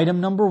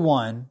 item number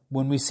 1,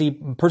 when we see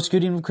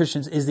persecuting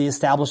Christians, is the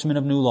establishment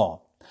of new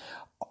law.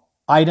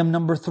 Item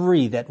number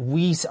 2 that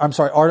we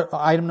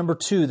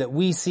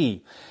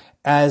see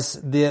as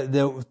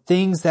the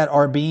things that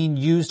are being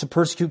used to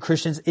persecute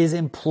Christians is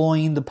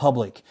employing the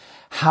public.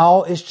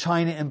 How is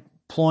China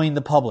employing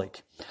the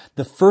public?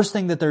 The first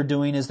thing that they're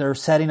doing is they're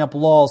setting up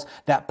laws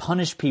that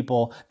punish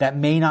people that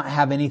may not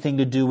have anything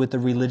to do with the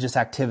religious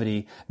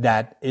activity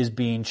that is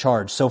being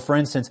charged. So for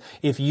instance,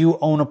 if you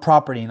own a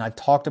property, and I've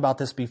talked about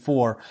this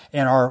before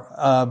in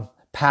our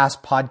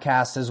past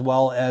podcasts as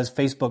well as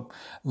Facebook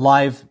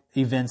Live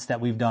events that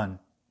we've done.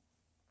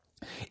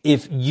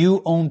 If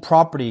you own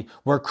property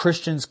where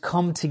Christians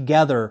come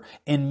together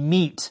and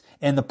meet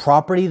in the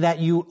property that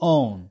you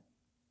own,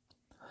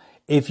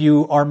 If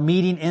you are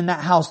meeting in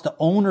that house, the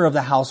owner of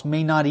the house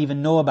may not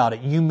even know about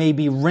it. You may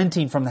be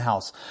renting from the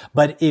house.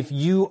 But if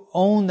you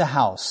own the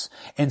house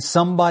and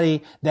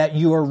somebody that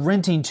you are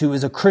renting to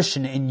is a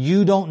Christian and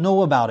you don't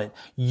know about it,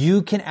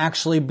 you can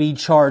actually be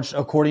charged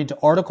according to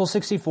Article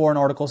 64 and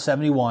Article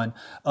 71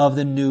 of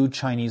the new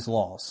Chinese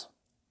laws.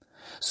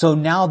 So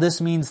now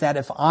this means that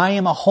if I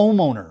am a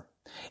homeowner,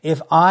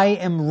 if I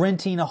am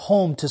renting a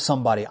home to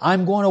somebody,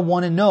 I'm going to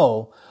want to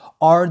know,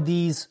 are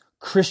these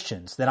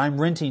Christians that I'm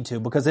renting to?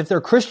 Because if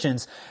they're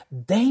Christians,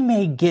 they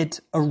may get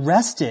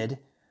arrested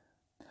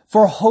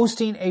for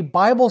hosting a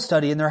Bible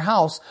study in their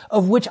house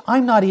of which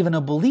I'm not even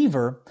a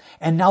believer.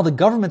 And now the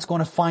government's going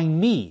to fine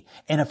me.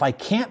 And if I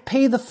can't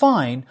pay the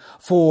fine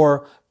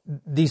for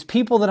these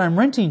people that I'm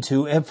renting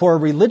to and for a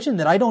religion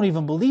that I don't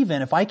even believe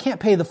in, if I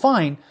can't pay the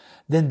fine,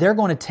 then they're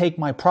going to take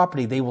my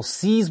property. They will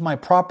seize my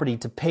property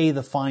to pay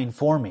the fine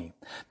for me.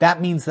 That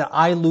means that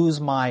I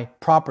lose my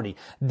property.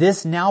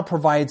 This now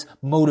provides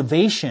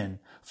motivation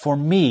for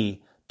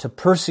me to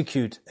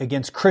persecute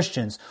against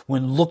Christians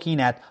when looking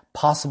at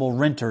possible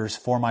renters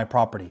for my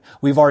property.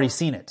 We've already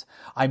seen it.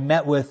 I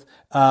met with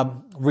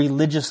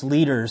religious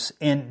leaders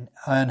in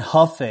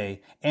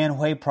Hefei,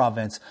 Anhui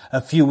province a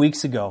few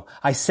weeks ago.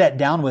 I sat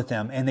down with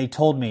them and they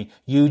told me,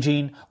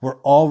 Eugene, we're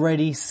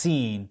already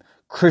seeing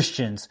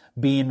Christians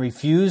being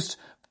refused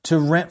to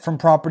rent from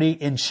property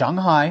in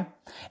Shanghai,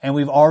 and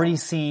we've already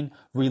seen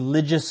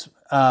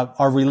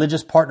our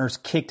religious partners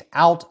kicked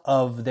out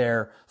of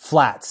their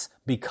flats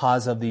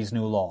because of these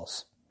new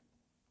laws.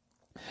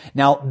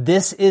 Now,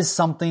 this is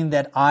something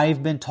that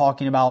I've been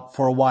talking about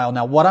for a while.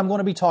 Now, what I'm going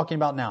to be talking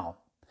about now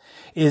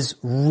is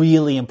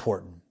really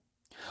important.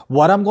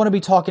 What I'm going to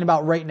be talking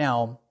about right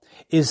now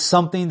is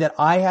something that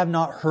I have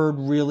not heard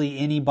really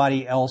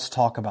anybody else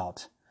talk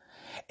about.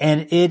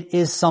 And it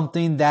is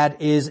something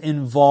that is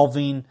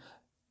involving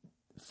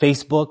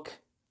Facebook,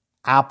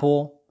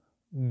 Apple,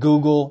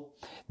 Google.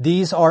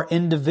 These are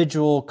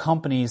individual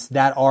companies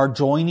that are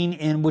joining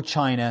in with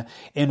China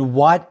in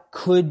what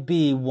could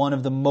be one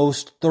of the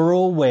most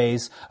thorough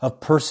ways of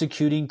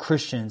persecuting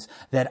Christians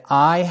that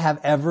I have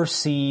ever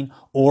seen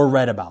or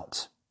read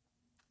about.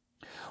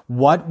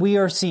 What we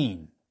are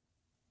seeing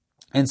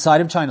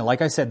inside of China,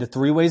 like I said, the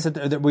three ways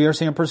that we are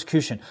seeing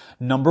persecution.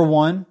 Number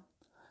one,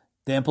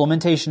 the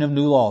implementation of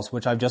new laws,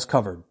 which I've just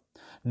covered.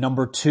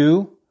 Number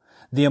two,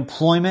 the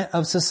employment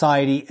of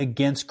society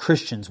against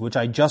Christians, which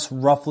I just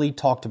roughly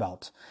talked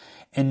about.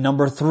 And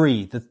number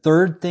three, the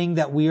third thing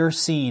that we are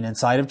seeing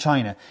inside of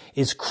China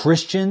is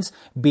Christians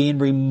being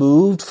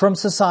removed from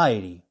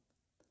society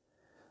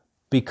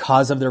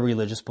because of their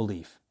religious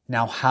belief.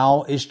 Now,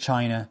 how is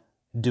China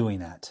doing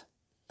that?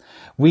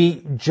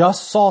 We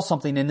just saw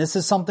something, and this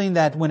is something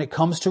that when it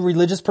comes to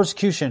religious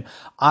persecution,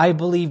 I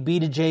believe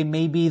B2J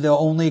may be the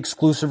only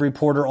exclusive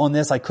reporter on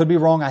this. I could be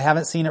wrong. I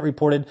haven't seen it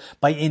reported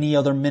by any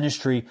other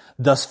ministry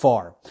thus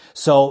far.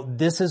 So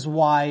this is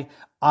why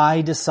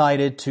I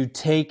decided to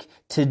take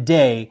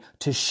today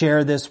to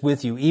share this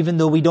with you. Even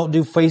though we don't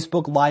do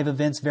Facebook live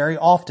events very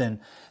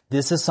often,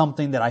 this is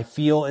something that I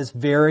feel is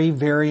very,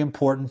 very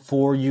important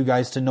for you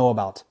guys to know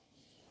about.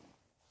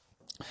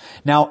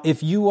 Now,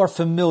 if you are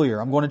familiar,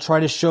 I'm going to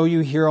try to show you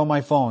here on my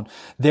phone.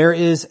 There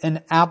is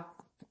an app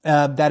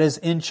that is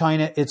in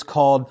China.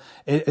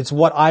 It's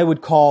what I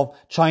would call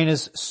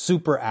China's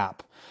super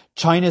app.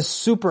 China's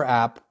super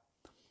app,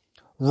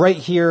 right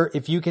here,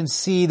 if you can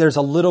see, there's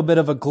a little bit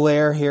of a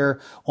glare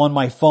here on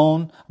my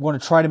phone. I'm going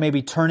to try to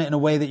maybe turn it in a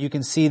way that you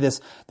can see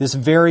this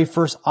very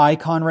first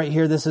icon right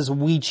here. This is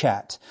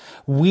WeChat.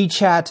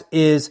 WeChat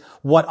is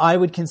what I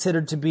would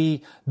consider to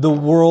be the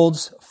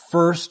world's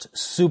first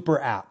super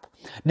app.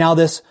 Now,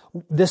 this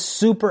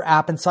super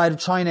app inside of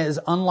China is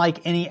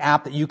unlike any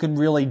app that you can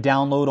really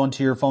download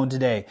onto your phone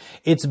today.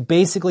 It's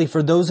basically,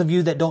 for those of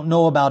you that don't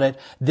know about it,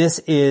 this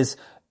is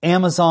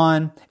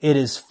Amazon, it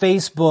is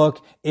Facebook,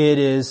 it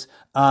is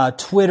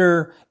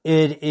Twitter,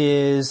 it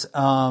is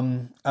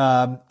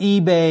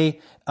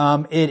eBay,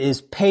 it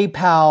is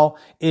PayPal,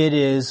 it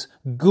is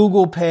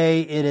Google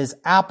Pay, it is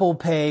Apple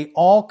Pay,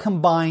 all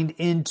combined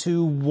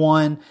into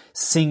one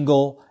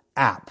single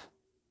app.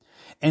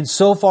 And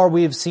so far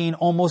we have seen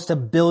almost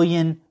 1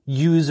 billion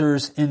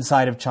users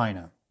inside of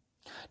China.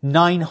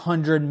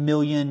 900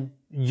 million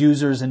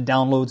users and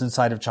downloads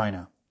inside of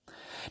China.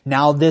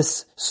 Now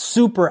this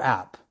super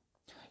app,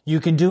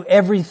 you can do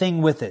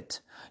everything with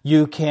it.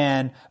 You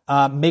can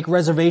make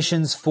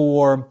reservations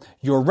for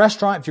your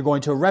restaurant. If you're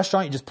going to a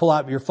restaurant, you just pull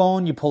out your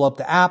phone, you pull up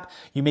the app,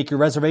 you make your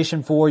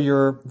reservation for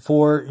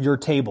your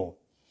table.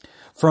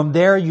 From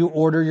there, you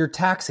order your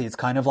taxi. It's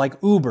kind of like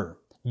Uber.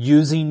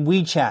 Using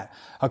WeChat.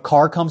 A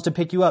car comes to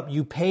pick you up.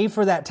 You pay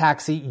for that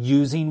taxi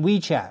using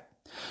WeChat.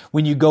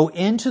 When you go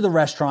into the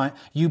restaurant,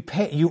 you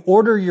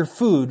order your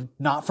food,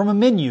 not from a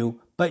menu,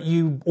 but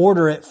you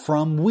order it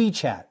from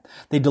WeChat.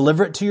 They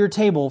deliver it to your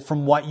table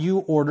from what you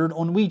ordered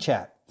on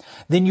WeChat.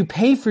 Then you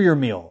pay for your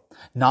meal,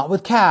 not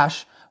with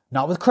cash,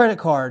 not with credit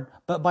card,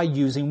 but by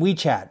using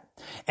WeChat.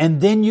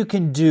 And then you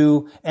can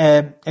do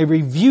a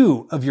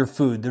review of your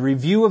food, the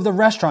review of the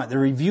restaurant, the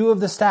review of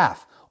the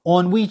staff,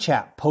 on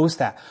WeChat. Post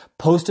that.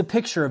 Post a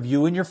picture of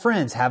you and your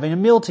friends having a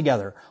meal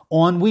together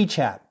on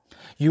WeChat.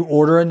 You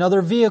order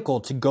another vehicle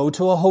to go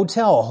to a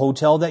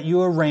hotel that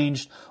you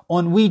arranged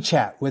on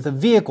WeChat with a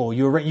vehicle.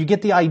 You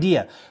get the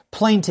idea.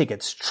 Plane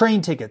tickets,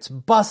 train tickets,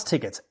 bus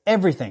tickets,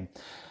 everything.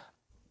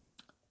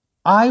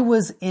 I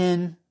was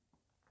in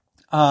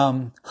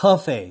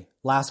Hefei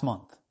last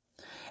month,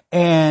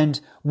 and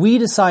we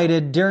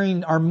decided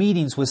during our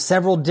meetings with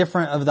several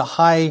different of the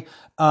high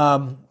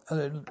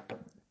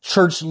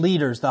church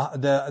leaders,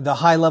 the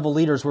high level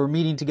leaders, were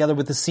meeting together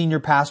with the senior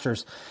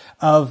pastors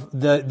of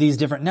these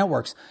different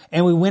networks.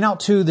 And we went out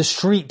to the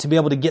street to be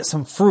able to get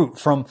some fruit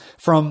from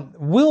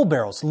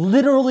wheelbarrows,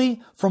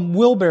 literally from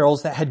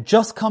wheelbarrows that had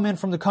just come in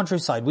from the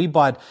countryside. We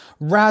bought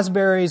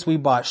raspberries, we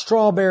bought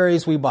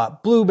strawberries, we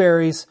bought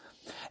blueberries,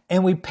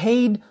 and we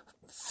paid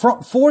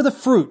for the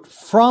fruit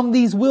from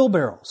these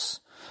wheelbarrows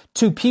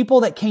to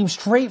people that came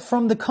straight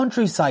from the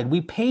countryside.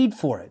 We paid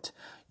for it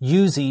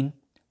using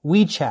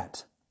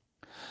WeChat.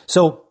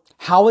 So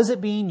how is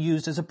it being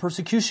used as a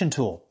persecution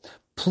tool?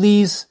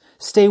 Please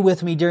stay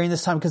with me during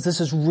this time because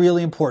this is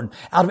really important.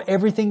 Out of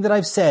everything that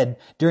I've said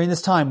during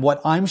this time,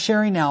 what I'm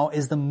sharing now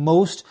is the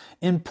most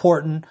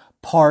important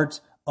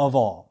part of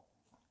all.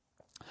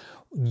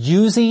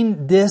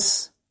 Using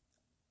this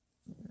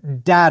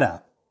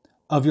data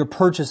of your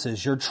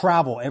purchases, your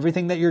travel,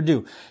 everything that you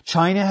do,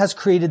 China has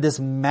created this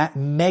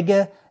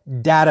mega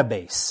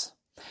database.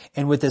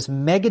 And with this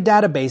mega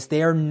database,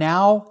 they are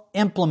now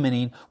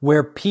implementing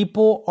where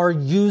people are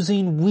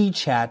using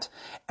WeChat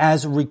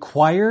as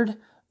required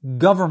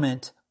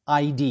government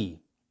ID.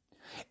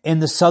 In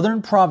the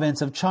southern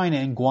province of China,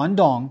 in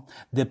Guangdong,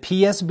 the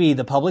PSB,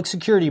 the Public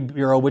Security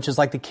Bureau, which is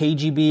like the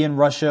KGB in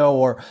Russia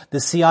or the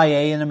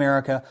CIA in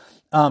America,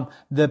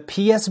 the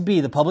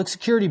PSB, the Public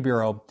Security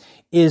Bureau,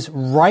 is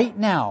right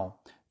now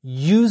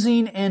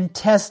using and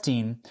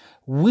testing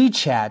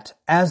WeChat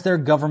as their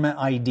government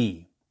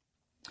ID.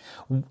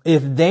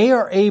 If they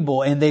are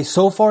able, and they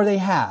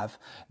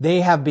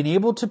have been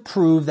able to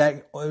prove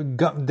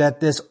that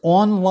this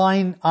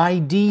online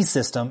ID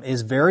system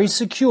is very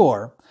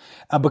secure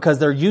because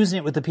they're using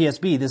it with the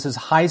PSB. This is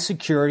high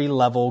security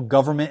level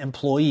government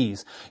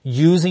employees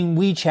using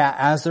WeChat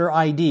as their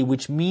ID,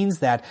 which means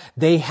that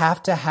they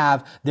have to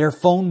have their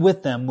phone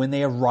with them when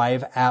they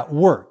arrive at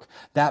work.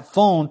 That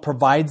phone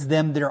provides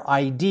them their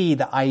ID.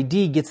 The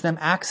ID gets them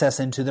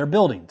access into their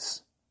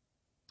buildings.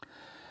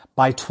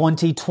 By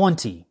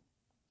 2020,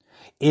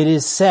 it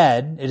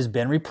has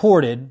been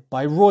reported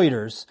by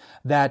Reuters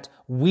that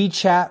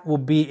WeChat will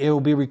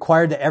be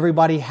required that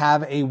everybody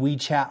have a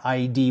WeChat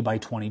ID by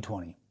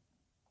 2020.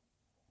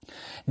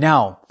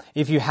 Now,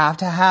 if you have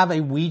to have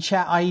a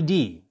WeChat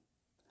ID,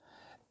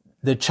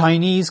 the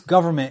Chinese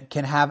government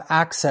can have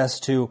access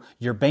to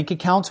your bank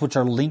accounts, which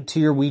are linked to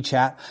your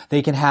WeChat.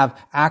 They can have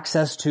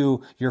access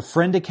to your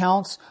friend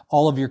accounts,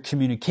 all of your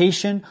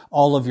communication,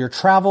 all of your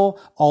travel,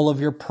 all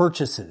of your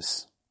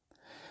purchases.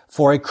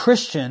 For a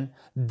Christian,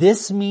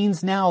 this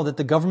means now that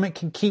the government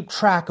can keep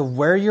track of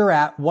where you're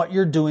at, what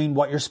you're doing,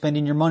 what you're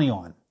spending your money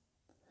on.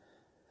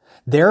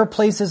 There are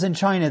places in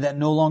China that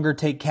no longer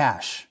take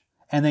cash,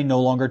 and they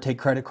no longer take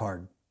credit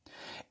card.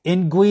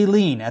 In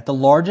Guilin, at the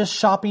largest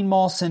shopping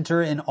mall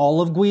center in all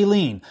of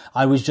Guilin,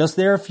 I was just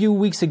there a few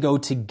weeks ago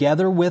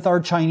together with our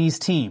Chinese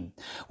team.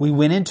 We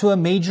went into a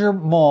major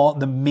mall,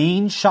 the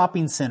main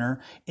shopping center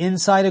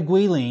inside of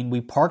Guilin. We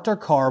parked our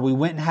car, we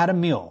went and had a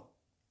meal.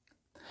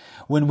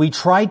 When we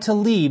tried to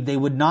leave, they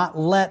would not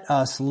let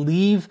us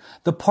leave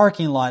the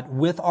parking lot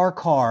with our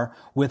car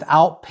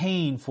without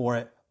paying for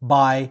it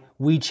by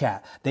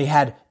WeChat. They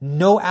had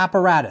no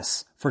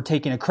apparatus for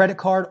taking a credit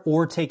card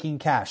or taking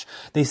cash.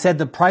 They said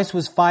the price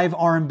was 5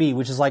 RMB,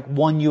 which is like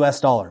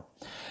 $1.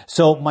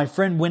 So my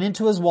friend went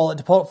into his wallet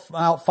to pull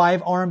out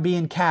 5 RMB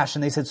in cash,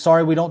 and they said,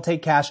 sorry, we don't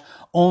take cash,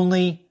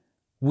 only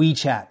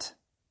WeChat.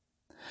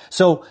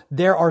 So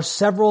there are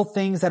several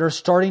things that are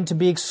starting to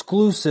be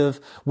exclusive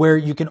where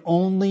you can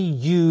only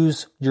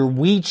use your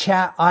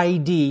WeChat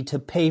ID to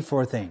pay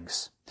for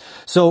things.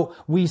 So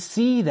we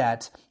see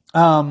that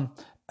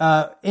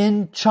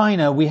in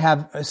China, we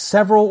have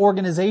several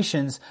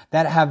organizations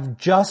that have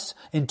just,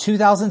 in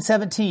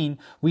 2017,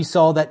 we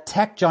saw that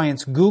tech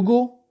giants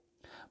Google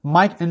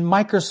and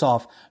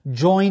Microsoft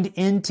joined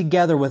in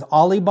together with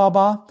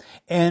Alibaba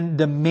and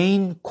the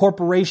main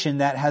corporation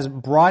that has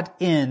brought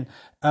in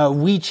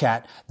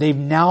WeChat. They've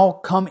now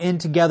come in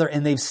together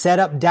and they've set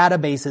up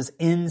databases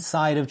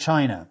inside of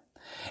China.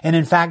 And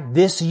in fact,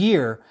 this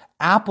year,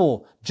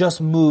 Apple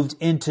just moved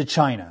into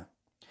China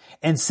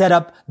and set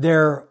up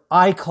their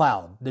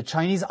iCloud. The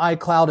Chinese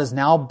iCloud is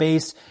now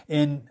based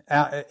in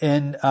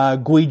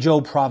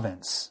Guizhou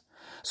province.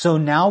 So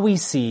now we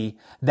see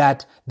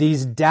that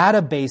these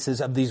databases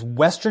of these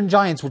Western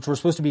giants, which were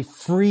supposed to be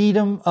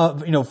freedom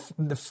of,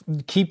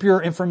 keep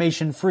your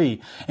information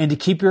free and to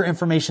keep your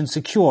information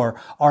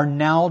secure, are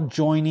now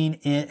joining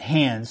in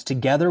hands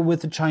together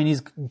with the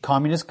Chinese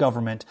Communist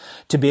government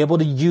to be able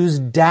to use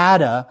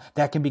data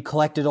that can be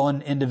collected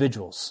on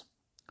individuals.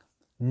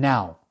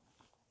 Now,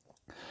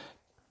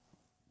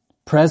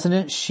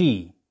 President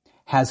Xi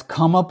has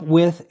come up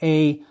with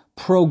a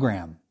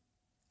program,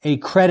 a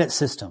credit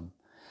system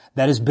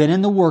that has been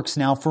in the works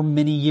now for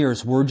many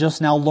years. We're just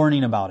now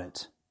learning about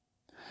it.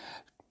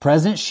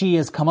 President Xi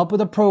has come up with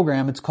a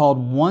program. It's called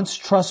Once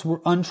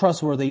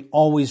Untrustworthy,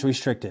 Always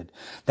Restricted.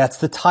 That's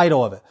the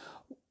title of it.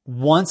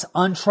 Once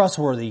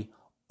untrustworthy,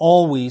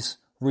 always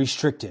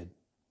restricted.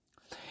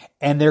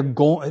 And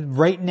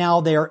right now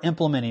they are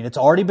implementing, it's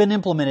already been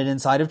implemented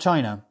inside of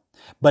China,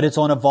 but it's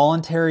on a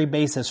voluntary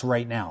basis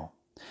right now.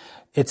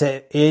 It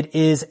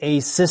is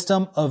a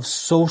system of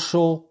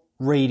social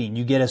rating.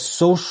 You get a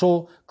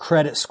social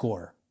credit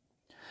score.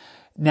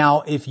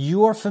 Now, if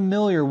you are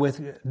familiar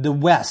with the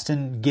West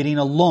and getting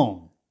a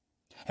loan,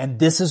 and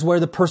this is where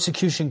the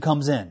persecution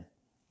comes in.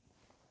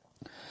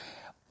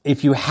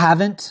 If you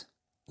haven't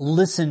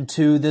listened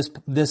to this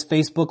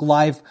Facebook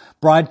Live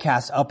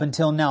broadcast up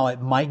until now, it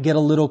might get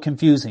a little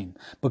confusing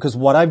because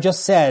what I've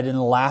just said in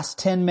the last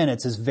 10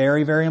 minutes is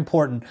very, very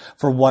important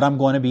for what I'm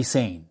going to be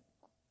saying.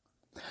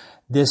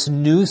 This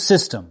new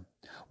system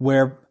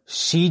where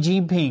Xi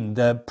Jinping,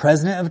 the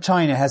president of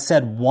China, has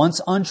said once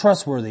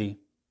untrustworthy,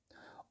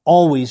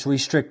 always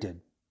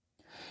restricted.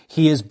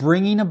 He is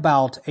bringing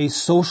about a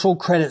social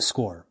credit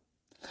score.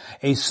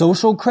 A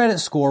social credit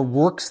score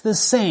works the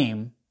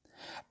same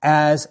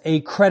as a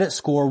credit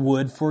score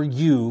would for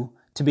you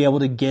to be able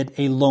to get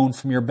a loan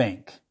from your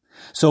bank.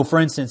 So for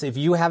instance, if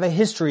you have a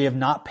history of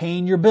not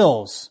paying your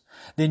bills,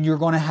 then you're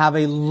going to have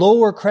a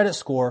lower credit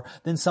score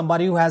than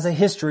somebody who has a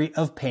history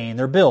of paying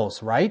their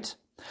bills, right?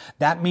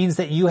 That means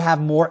that you have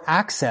more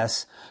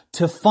access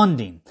to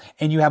funding,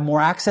 and you have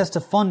more access to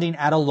funding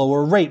at a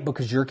lower rate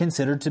because you're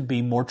considered to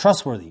be more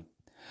trustworthy.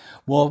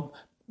 Well,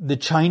 the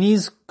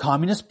Chinese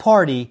Communist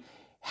Party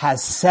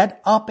has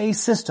set up a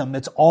system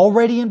that's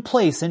already in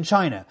place in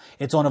China.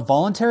 It's on a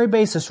voluntary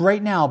basis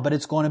right now, but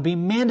it's going to be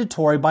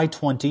mandatory by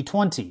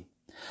 2020.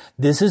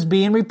 This is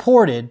being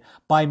reported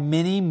by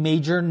many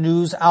major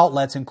news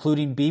outlets,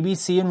 including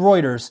BBC and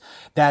Reuters,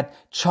 that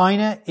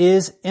China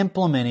is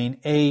implementing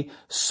a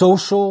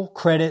social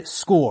credit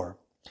score.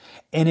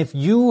 And if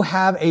you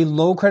have a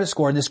low credit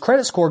score, and this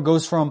credit score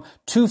goes from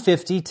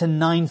 250 to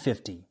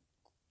 950,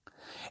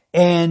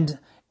 and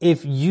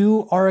if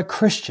you are a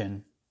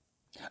Christian,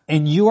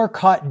 and you are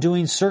caught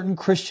doing certain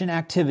Christian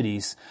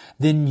activities,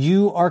 then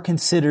you are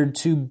considered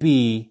to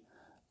be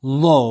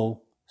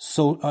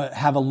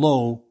have a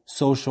low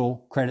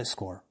social credit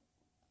score.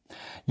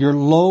 Your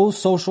low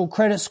social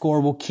credit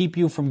score will keep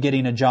you from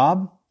getting a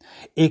job.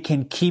 It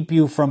can keep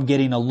you from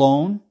getting a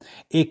loan.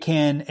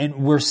 And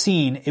we're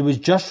seeing, it was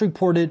just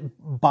reported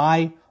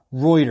by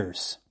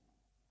Reuters.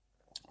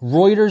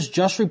 Reuters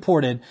just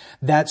reported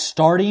that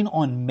starting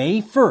on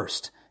May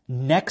 1st,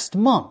 next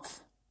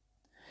month,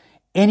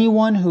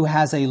 anyone who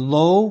has a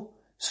low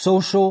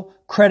social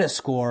credit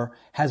score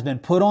has been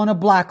put on a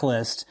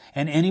blacklist,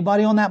 and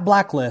anybody on that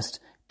blacklist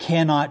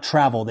cannot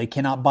travel. They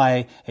cannot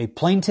buy a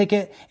plane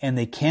ticket, and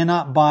they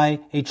cannot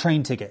buy a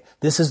train ticket.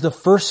 This is the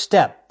first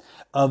step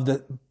of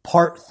the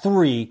part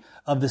 3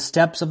 of the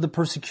steps of the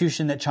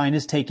persecution that China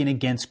is taking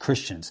against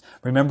Christians.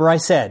 Remember I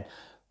said,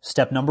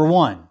 step number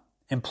 1,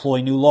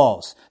 employ new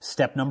laws.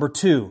 Step number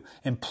 2,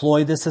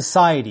 employ the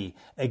society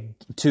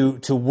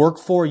to work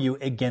for you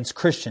against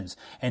Christians.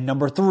 And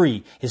number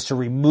 3 is to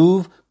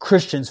remove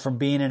Christians from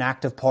being an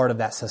active part of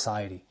that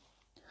society.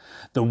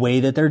 The way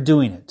that they're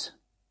doing it,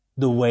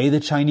 the way the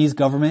Chinese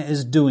government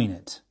is doing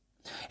it,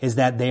 is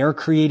that they are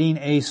creating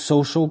a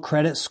social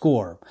credit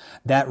score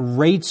that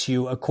rates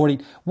you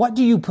according... What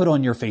do you put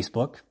on your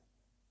Facebook?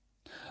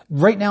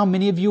 Right now,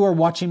 many of you are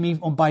watching me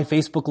by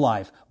Facebook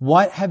Live.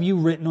 What have you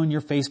written on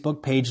your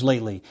Facebook page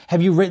lately?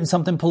 Have you written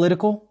something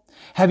political?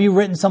 Have you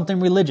written something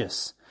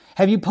religious?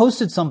 Have you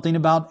posted something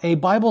about a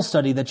Bible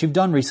study that you've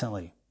done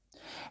recently?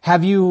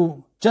 Have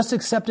you just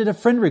accepted a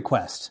friend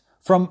request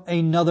from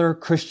another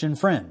Christian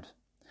friend?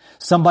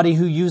 Somebody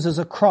who uses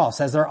a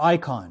cross as their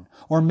icon,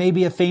 or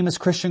maybe a famous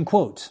Christian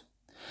quote.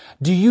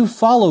 Do you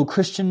follow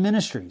Christian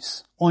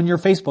ministries on your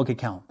Facebook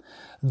account?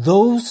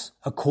 Those,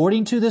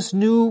 according to this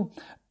new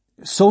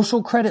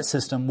social credit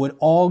system, would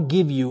all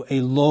give you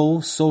a low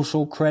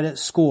social credit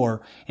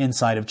score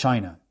inside of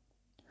China.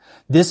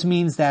 This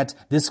means that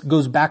this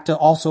goes back to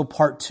also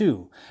part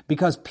 2,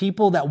 because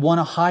people that want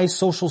a high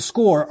social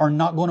score are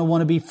not going to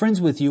want to be friends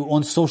with you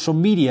on social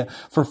media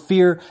for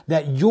fear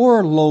that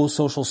your low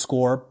social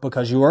score,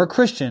 because you are a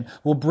Christian,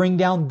 will bring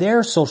down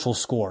their social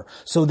score.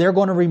 So they're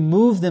going to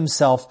remove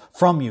themselves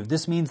from you.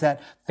 This means that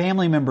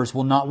family members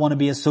will not want to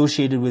be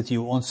associated with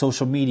you on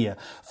social media.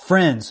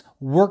 Friends,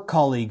 work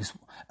colleagues,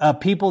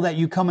 people that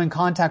you come in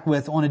contact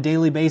with on a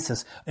daily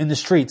basis in the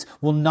streets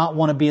will not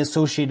want to be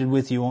associated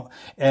with you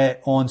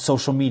on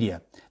social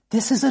media.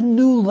 This is a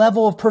new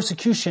level of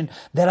persecution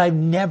that I've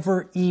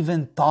never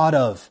even thought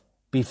of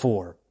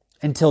before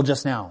until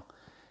just now.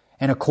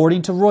 And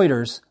according to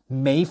Reuters,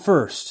 May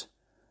 1st,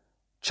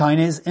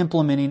 China is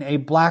implementing a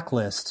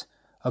blacklist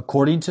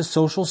according to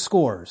social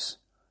scores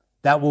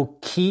that will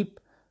keep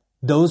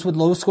those with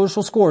low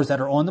social scores that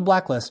are on the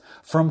blacklist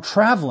from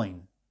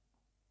traveling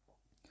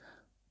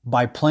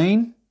by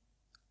plane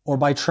or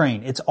by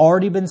train. It's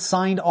already been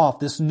signed off.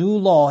 This new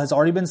law has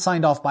already been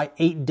signed off by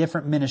 8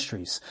 different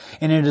ministries.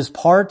 And it is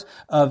part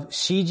of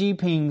Xi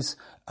Jinping's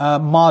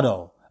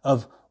motto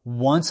of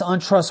once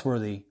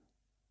untrustworthy,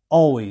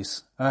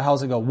 always,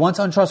 how's it go? Once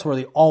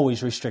untrustworthy,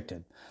 always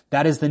restricted.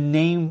 That is the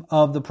name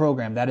of the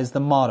program. That is the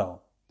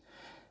motto.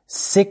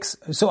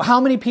 So how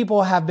many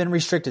people have been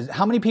restricted?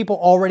 How many people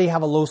already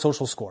have a low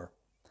social score?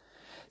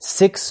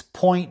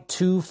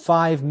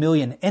 6.25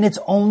 million. And it's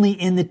only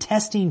in the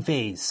testing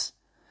phase.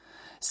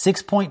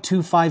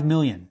 6.25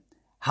 million.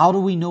 How do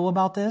we know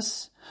about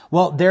this?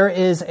 Well, there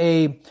is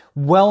a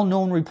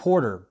well-known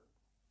reporter.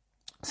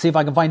 See if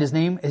I can find his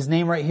name. His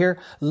name right here.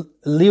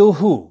 Liu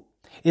Hu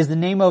is the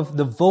name of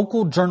the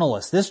vocal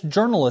journalist. This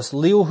journalist,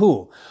 Liu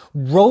Hu,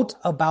 wrote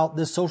about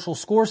this social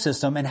score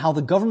system and how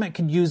the government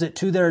can use it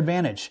to their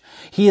advantage.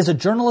 He is a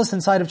journalist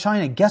inside of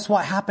China. Guess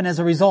what happened as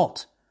a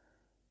result?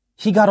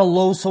 He got a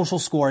low social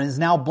score and is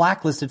now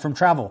blacklisted from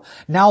travel.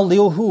 Now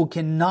Liu Hu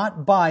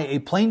cannot buy a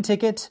plane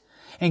ticket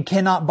and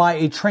cannot buy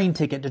a train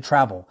ticket to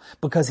travel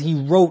because he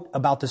wrote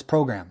about this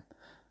program.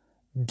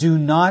 Do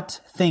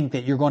not think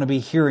that you're going to be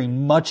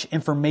hearing much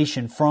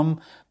information from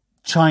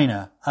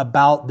China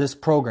about this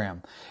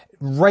program.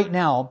 Right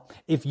now,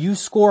 if you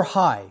score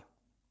high,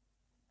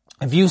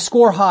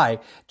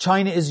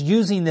 China is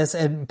using this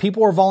and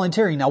people are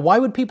volunteering. Now, why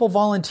would people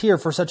volunteer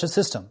for such a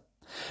system?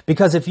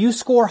 Because if you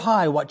score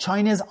high, what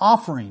China is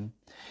offering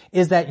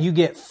is that you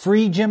get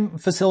free gym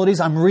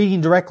facilities. I'm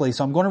reading directly,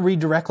 so I'm going to read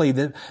directly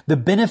the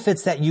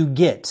benefits that you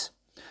get.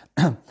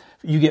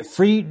 You get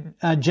free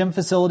gym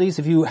facilities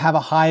if you have a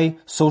high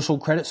social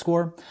credit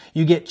score.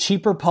 You get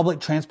cheaper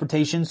public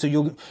transportation,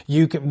 so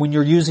you can, when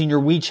you're using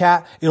your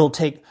WeChat, it'll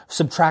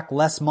subtract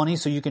less money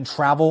so you can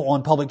travel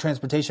on public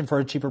transportation for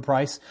a cheaper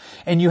price.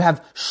 And you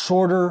have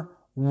shorter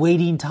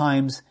waiting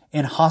times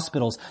in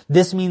hospitals.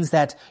 This means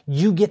that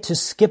you get to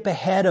skip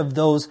ahead of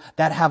those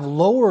that have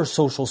lower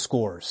social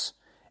scores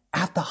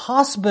at the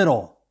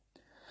hospital.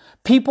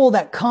 People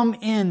that come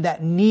in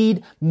that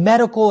need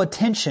medical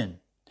attention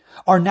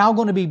are now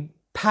going to be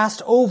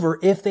passed over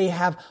if they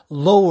have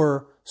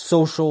lower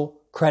social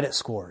credit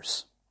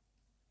scores.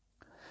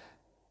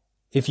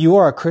 If you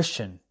are a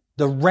Christian,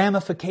 the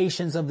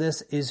ramifications of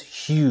this is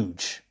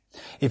huge.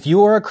 If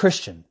you are a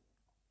Christian,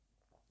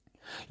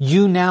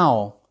 you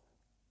now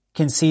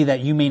can see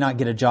that you may not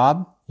get a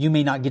job. You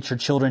may not get your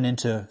children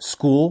into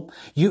school.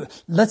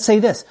 Let's say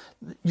this,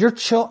 your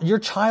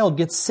child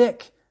gets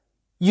sick.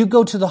 You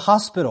go to the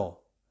hospital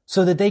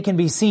so that they can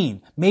be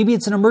seen. Maybe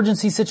it's an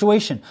emergency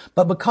situation,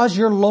 but because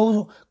your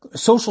low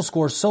social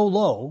score is so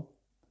low,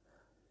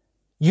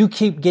 you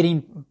keep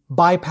getting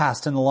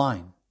bypassed in the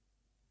line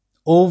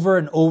over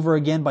and over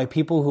again by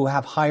people who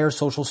have higher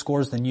social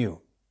scores than you.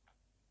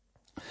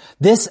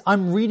 This,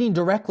 I'm reading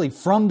directly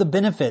from the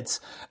benefits,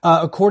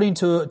 according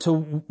to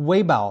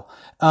Weibo.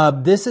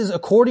 This is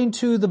according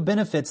to the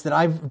benefits that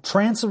I've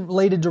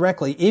translated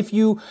directly. If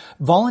you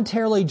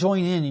voluntarily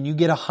join in and you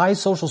get a high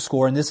social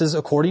score, and this is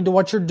according to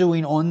what you're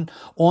doing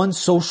on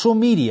social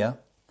media,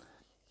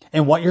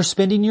 and what you're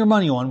spending your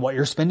money on, what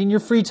you're spending your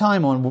free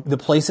time on, the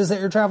places that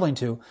you're traveling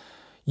to,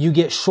 you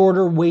get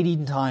shorter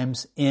waiting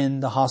times in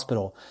the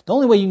hospital. The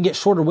only way you can get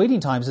shorter waiting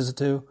times is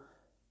to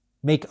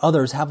make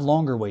others have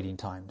longer waiting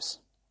times.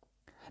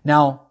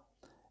 Now,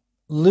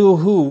 Liu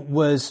Hu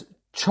was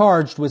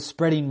charged with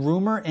spreading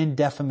rumor and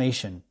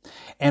defamation.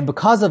 And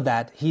because of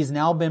that, he's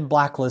now been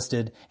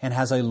blacklisted and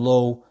has a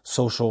low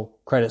social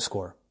credit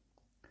score.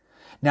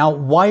 Now,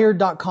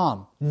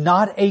 Wired.com,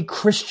 not a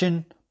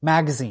Christian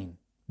magazine,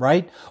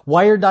 right?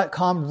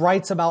 Wired.com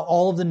writes about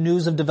all of the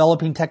news of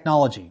developing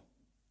technology.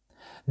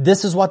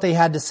 This is what they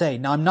had to say.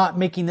 Now, I'm not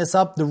making this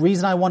up. The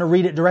reason I want to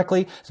read it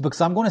directly is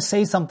because I'm going to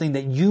say something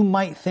that you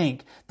might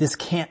think this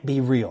can't be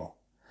real.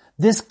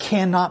 This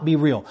cannot be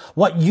real.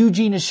 What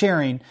Eugene is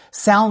sharing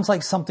sounds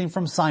like something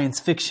from science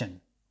fiction.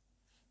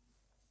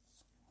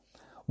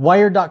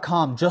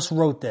 Wired.com just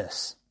wrote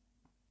this.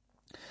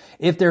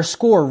 If their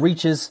score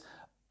reaches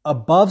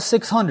above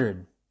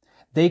 600,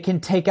 they can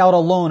take out a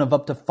loan of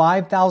up to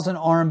 5,000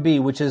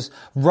 RMB, which is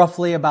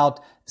roughly about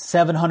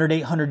 700,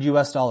 800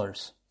 US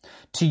dollars,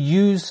 to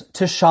use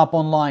to shop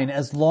online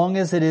as long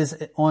as it is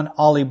on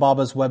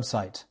Alibaba's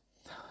website.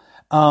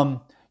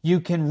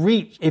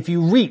 If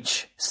you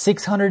reach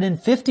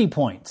 650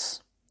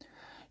 points,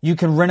 you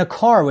can rent a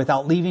car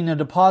without leaving a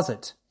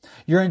deposit.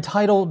 You're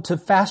entitled to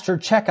faster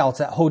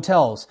checkouts at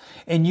hotels,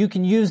 and you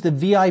can use the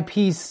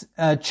VIP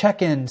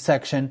check-in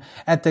section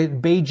at the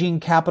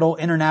Beijing Capital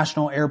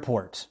International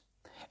Airport.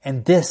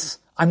 And this,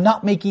 I'm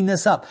not making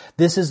this up.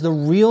 This is the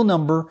real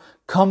number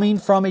coming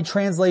from a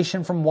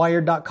translation from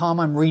Wired.com.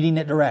 I'm reading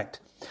it direct.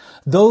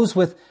 Those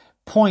with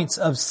points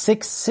of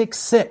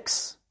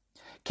 666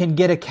 can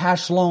get a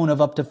cash loan of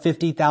up to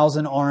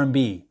 50,000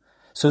 RMB.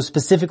 So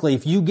specifically,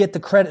 if you get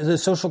the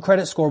social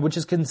credit score, which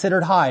is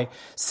considered high,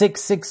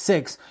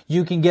 666,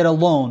 you can get a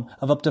loan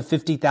of up to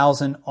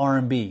 50,000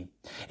 RMB.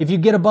 If you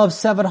get above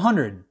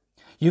 700,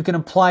 you can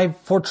apply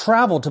for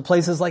travel to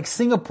places like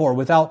Singapore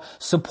without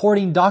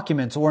supporting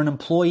documents or an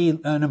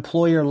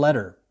employer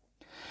letter.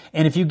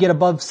 And if you get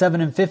above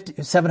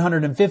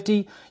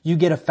 750, you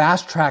get a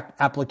fast track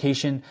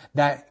application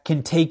that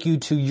can take you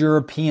to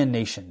European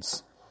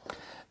nations.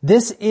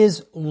 This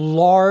is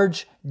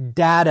large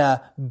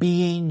data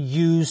being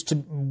used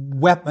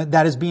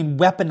that is being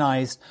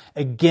weaponized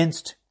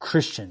against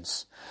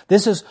Christians.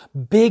 This is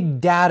big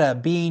data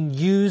being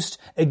used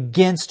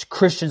against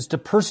Christians to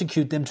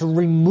persecute them, to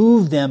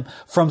remove them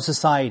from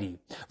society,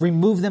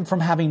 remove them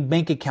from having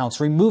bank accounts,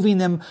 removing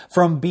them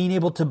from being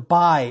able to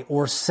buy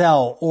or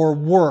sell or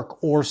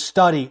work or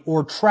study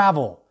or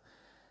travel.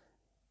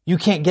 You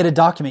can't get a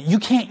document. You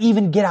can't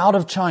even get out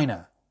of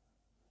China.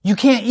 You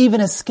can't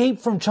even escape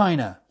from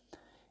China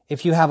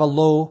if you have a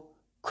low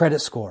credit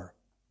score.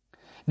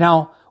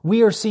 Now,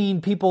 we are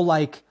seeing people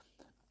like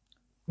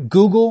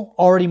Google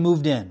already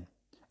moved in.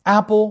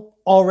 Apple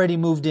already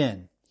moved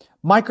in.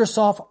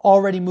 Microsoft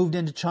already moved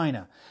into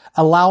China,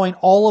 allowing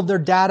all of their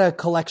data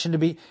collection to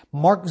be.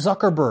 Mark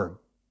Zuckerberg,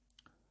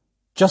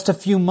 just a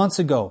few months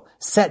ago,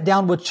 sat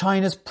down with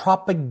China's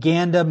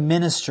propaganda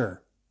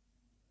minister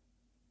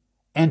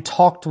and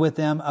talked with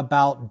them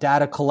about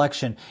data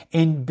collection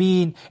and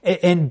being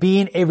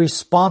a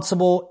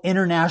responsible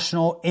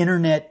international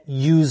internet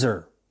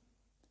user.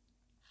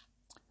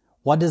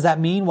 What does that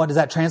mean? What does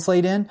that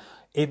translate in?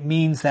 It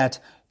means that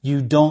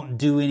you don't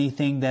do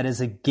anything that is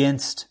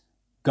against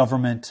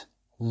government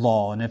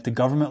law. And if the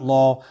government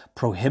law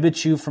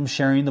prohibits you from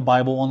sharing the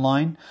Bible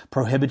online,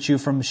 prohibits you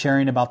from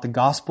sharing about the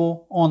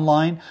gospel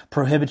online,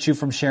 prohibits you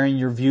from sharing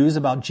your views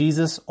about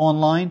Jesus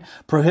online,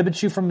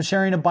 prohibits you from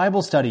sharing a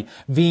Bible study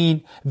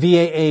via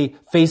a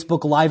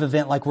Facebook Live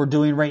event like we're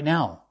doing right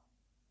now.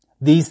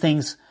 These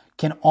things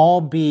can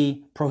all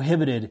be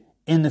prohibited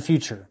in the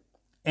future.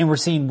 And we're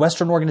seeing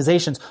Western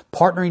organizations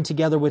partnering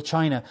together with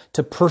China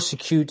to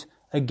persecute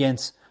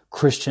against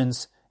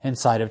Christians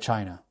inside of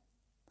China.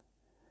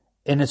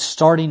 And it's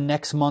starting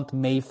next month,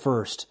 May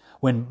 1st,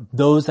 when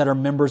those that are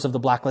members of the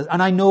blacklist,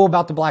 and I know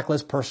about the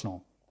blacklist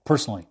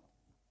personally.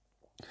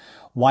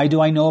 Why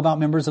do I know about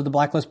members of the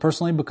blacklist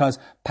personally? Because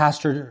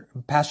Pastor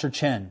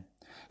Chen,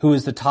 who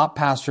is the top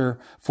pastor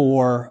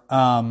for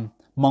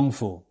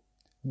Mengfu,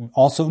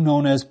 also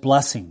known as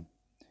Blessing,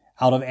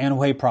 out of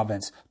Anhui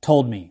province,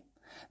 told me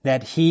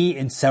that he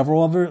and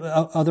several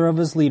other of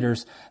his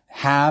leaders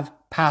have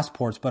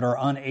passports but are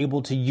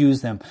unable to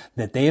use them,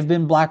 that they have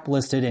been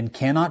blacklisted and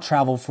cannot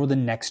travel for the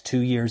next 2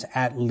 years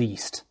at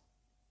least.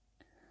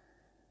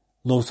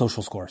 Low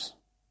social scores.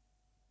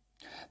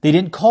 They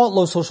didn't call it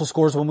low social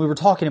scores when we were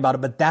talking about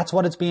it, but that's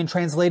what it's being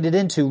translated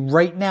into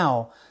right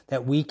now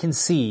that we can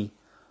see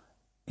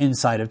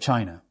inside of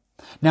China.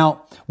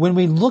 Now, when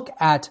we look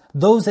at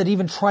those that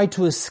even try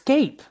to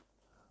escape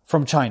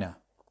from China,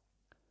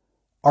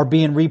 are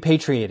being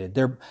repatriated.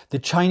 The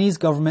Chinese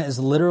government is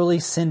literally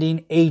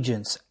sending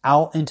agents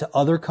out into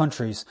other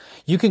countries.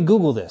 You can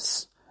Google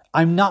this.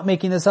 I'm not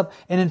making this up.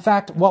 And in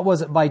fact, what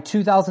was it? By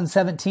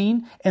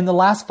 2017, in the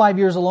last 5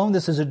 years alone,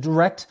 this is a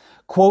direct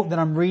quote that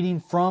I'm reading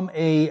from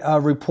a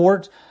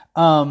report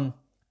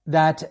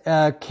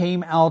that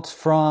came out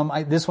from,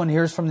 this one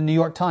here is from the New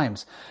York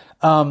Times,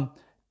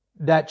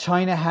 that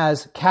China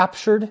has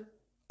captured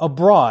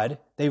abroad.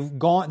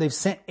 They've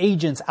sent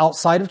agents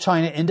outside of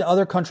China into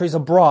other countries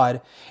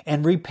abroad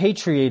and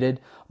repatriated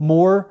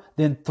more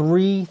than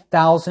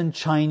 3,000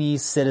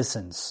 Chinese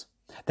citizens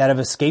that have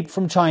escaped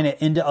from China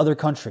into other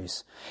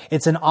countries.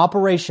 It's an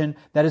operation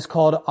that is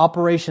called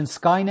Operation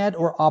Skynet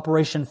or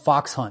Operation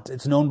Fox Hunt.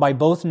 It's known by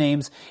both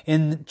names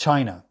in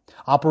China.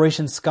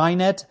 Operation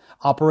Skynet,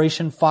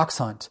 Operation Fox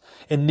Hunt,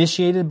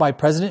 initiated by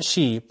President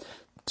Xi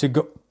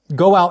to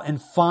go out and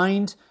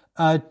find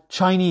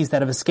Chinese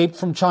that have escaped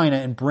from China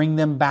and bring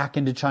them back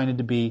into China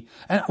to be.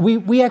 And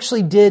we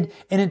actually did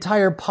an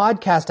entire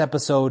podcast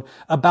episode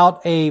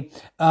about a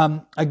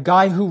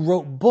guy who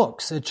wrote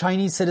books, a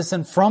Chinese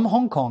citizen from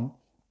Hong Kong,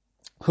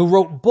 who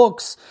wrote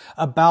books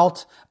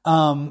about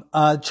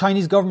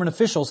Chinese government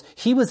officials.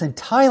 He was in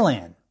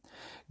Thailand.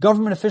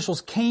 Government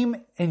officials came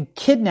and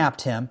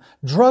kidnapped him,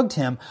 drugged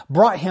him,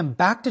 brought him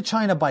back to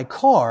China by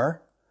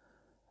car,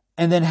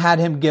 and then had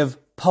him give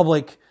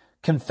public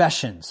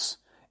confessions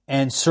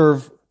and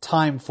serve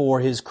time for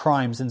his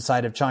crimes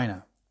inside of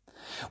China.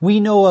 We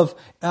know of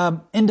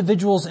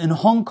individuals in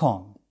Hong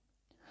Kong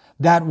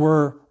that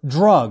were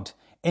drugged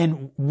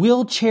and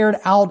wheelchaired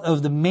out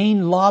of the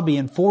main lobby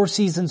in Four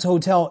Seasons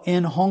Hotel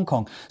in Hong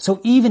Kong. So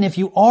even if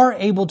you are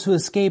able to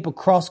escape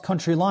across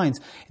country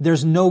lines,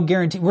 there's no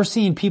guarantee. We're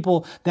seeing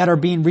people that are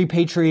being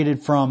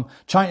repatriated from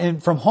China,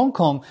 from Hong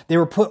Kong. They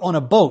were put on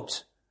a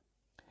boat,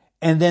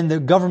 and then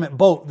the government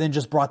boat then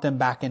just brought them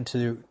back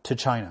to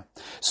China.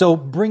 So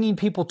bringing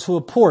people to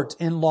a port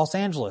in Los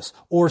Angeles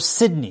or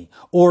Sydney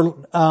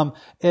or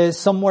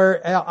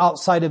somewhere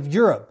outside of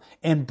Europe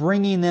and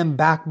bringing them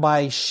back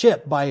by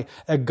ship, by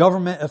a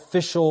government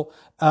official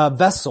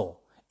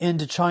vessel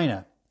into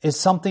China is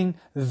something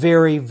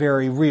very,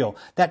 very real.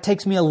 That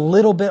takes me a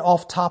little bit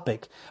off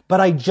topic,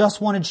 but I just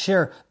wanted to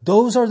share.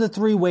 Those are the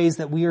 3 ways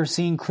that we are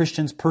seeing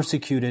Christians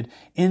persecuted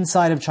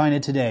inside of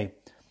China today.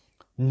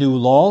 New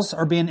laws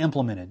are being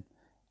implemented.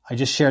 I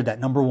just shared that.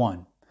 Number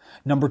 1.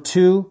 Number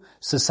 2,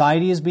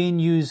 society is being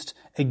used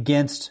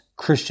against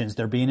Christians.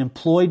 They're being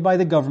employed by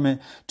the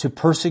government to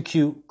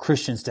persecute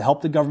Christians, to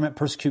help the government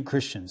persecute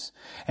Christians.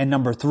 And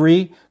number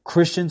 3,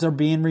 Christians are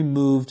being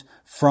removed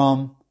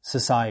from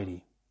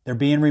society. They're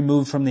being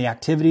removed from the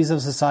activities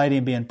of society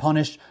and being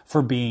punished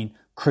for being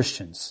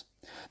Christians.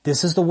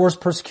 This is the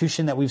worst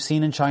persecution that we've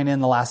seen in China in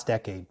the last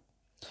decade.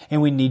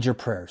 And we need your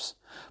prayers.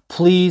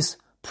 Please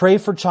pray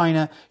for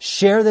China.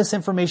 Share this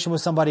information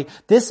with somebody.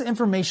 This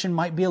information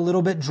might be a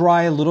little bit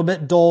dry, a little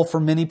bit dull for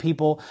many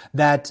people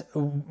that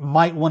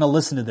might want to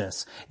listen to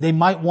this. They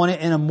might want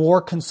it in a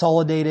more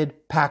consolidated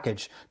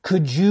package.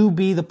 Could you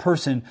be the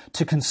person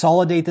to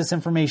consolidate this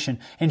information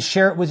and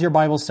share it with your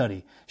Bible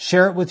study?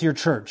 Share it with your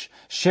church.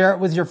 Share it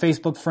with your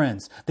Facebook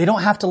friends. They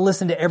don't have to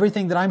listen to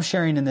everything that I'm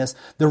sharing in this.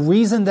 The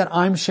reason that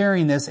I'm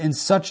sharing this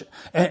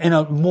in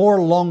a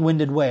more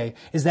long-winded way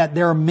is that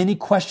there are many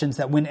questions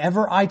that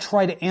whenever I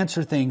try to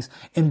answer things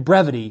in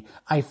brevity,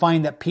 I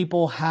find that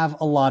people have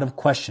a lot of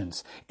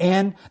questions.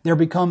 And there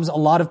becomes a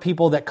lot of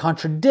people that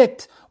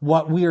contradict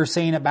what we are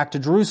saying at Back to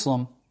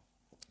Jerusalem.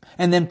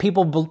 And then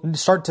people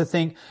start to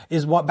think,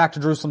 is what Back to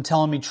Jerusalem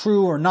telling me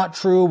true or not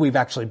true? We've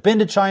actually been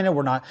to China.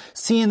 We're not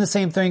seeing the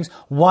same things.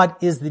 What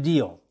is the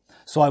deal?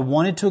 So I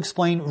wanted to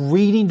explain,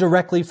 reading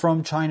directly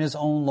from China's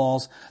own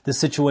laws, the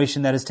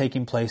situation that is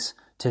taking place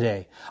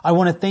today. I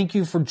want to thank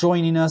you for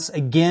joining us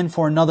again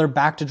for another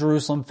Back to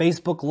Jerusalem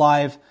Facebook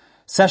Live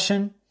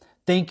session.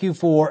 Thank you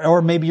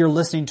or maybe you're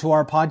listening to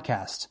our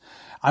podcast.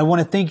 I want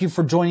to thank you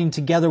for joining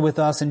together with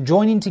us and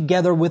joining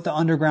together with the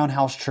Underground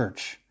House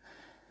Church.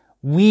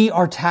 We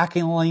are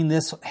tackling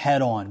this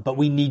head on, but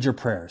we need your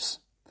prayers.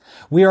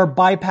 We are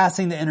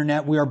bypassing the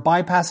internet. We are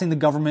bypassing the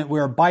government.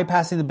 We are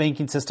bypassing the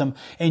banking system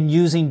and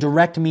using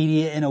direct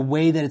media in a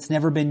way that it's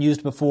never been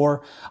used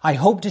before. I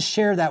hope to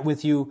share that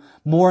with you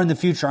more in the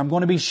future. I'm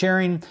going to be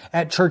sharing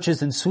at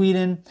churches in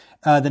Sweden,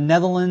 the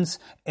Netherlands,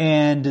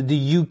 and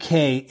the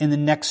UK in the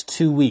next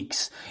 2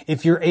 weeks.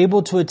 If you're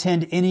able to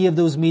attend any of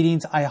those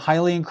meetings, I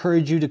highly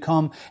encourage you to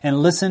come and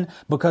listen,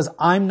 because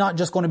I'm not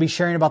just going to be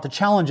sharing about the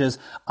challenges.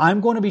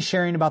 I'm going to be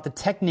sharing about the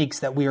techniques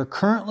that we are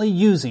currently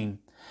using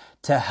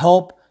to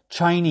help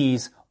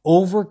Chinese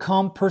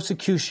overcome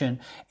persecution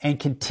and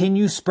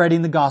continue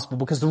spreading the gospel.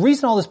 Because the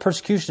reason all this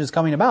persecution is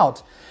coming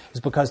about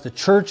is because the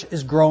church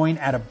is growing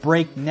at a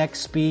breakneck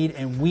speed,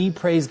 and we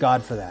praise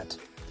God for that.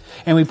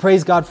 And we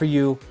praise God for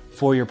you,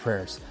 for your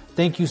prayers.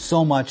 Thank you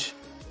so much,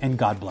 and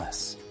God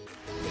bless.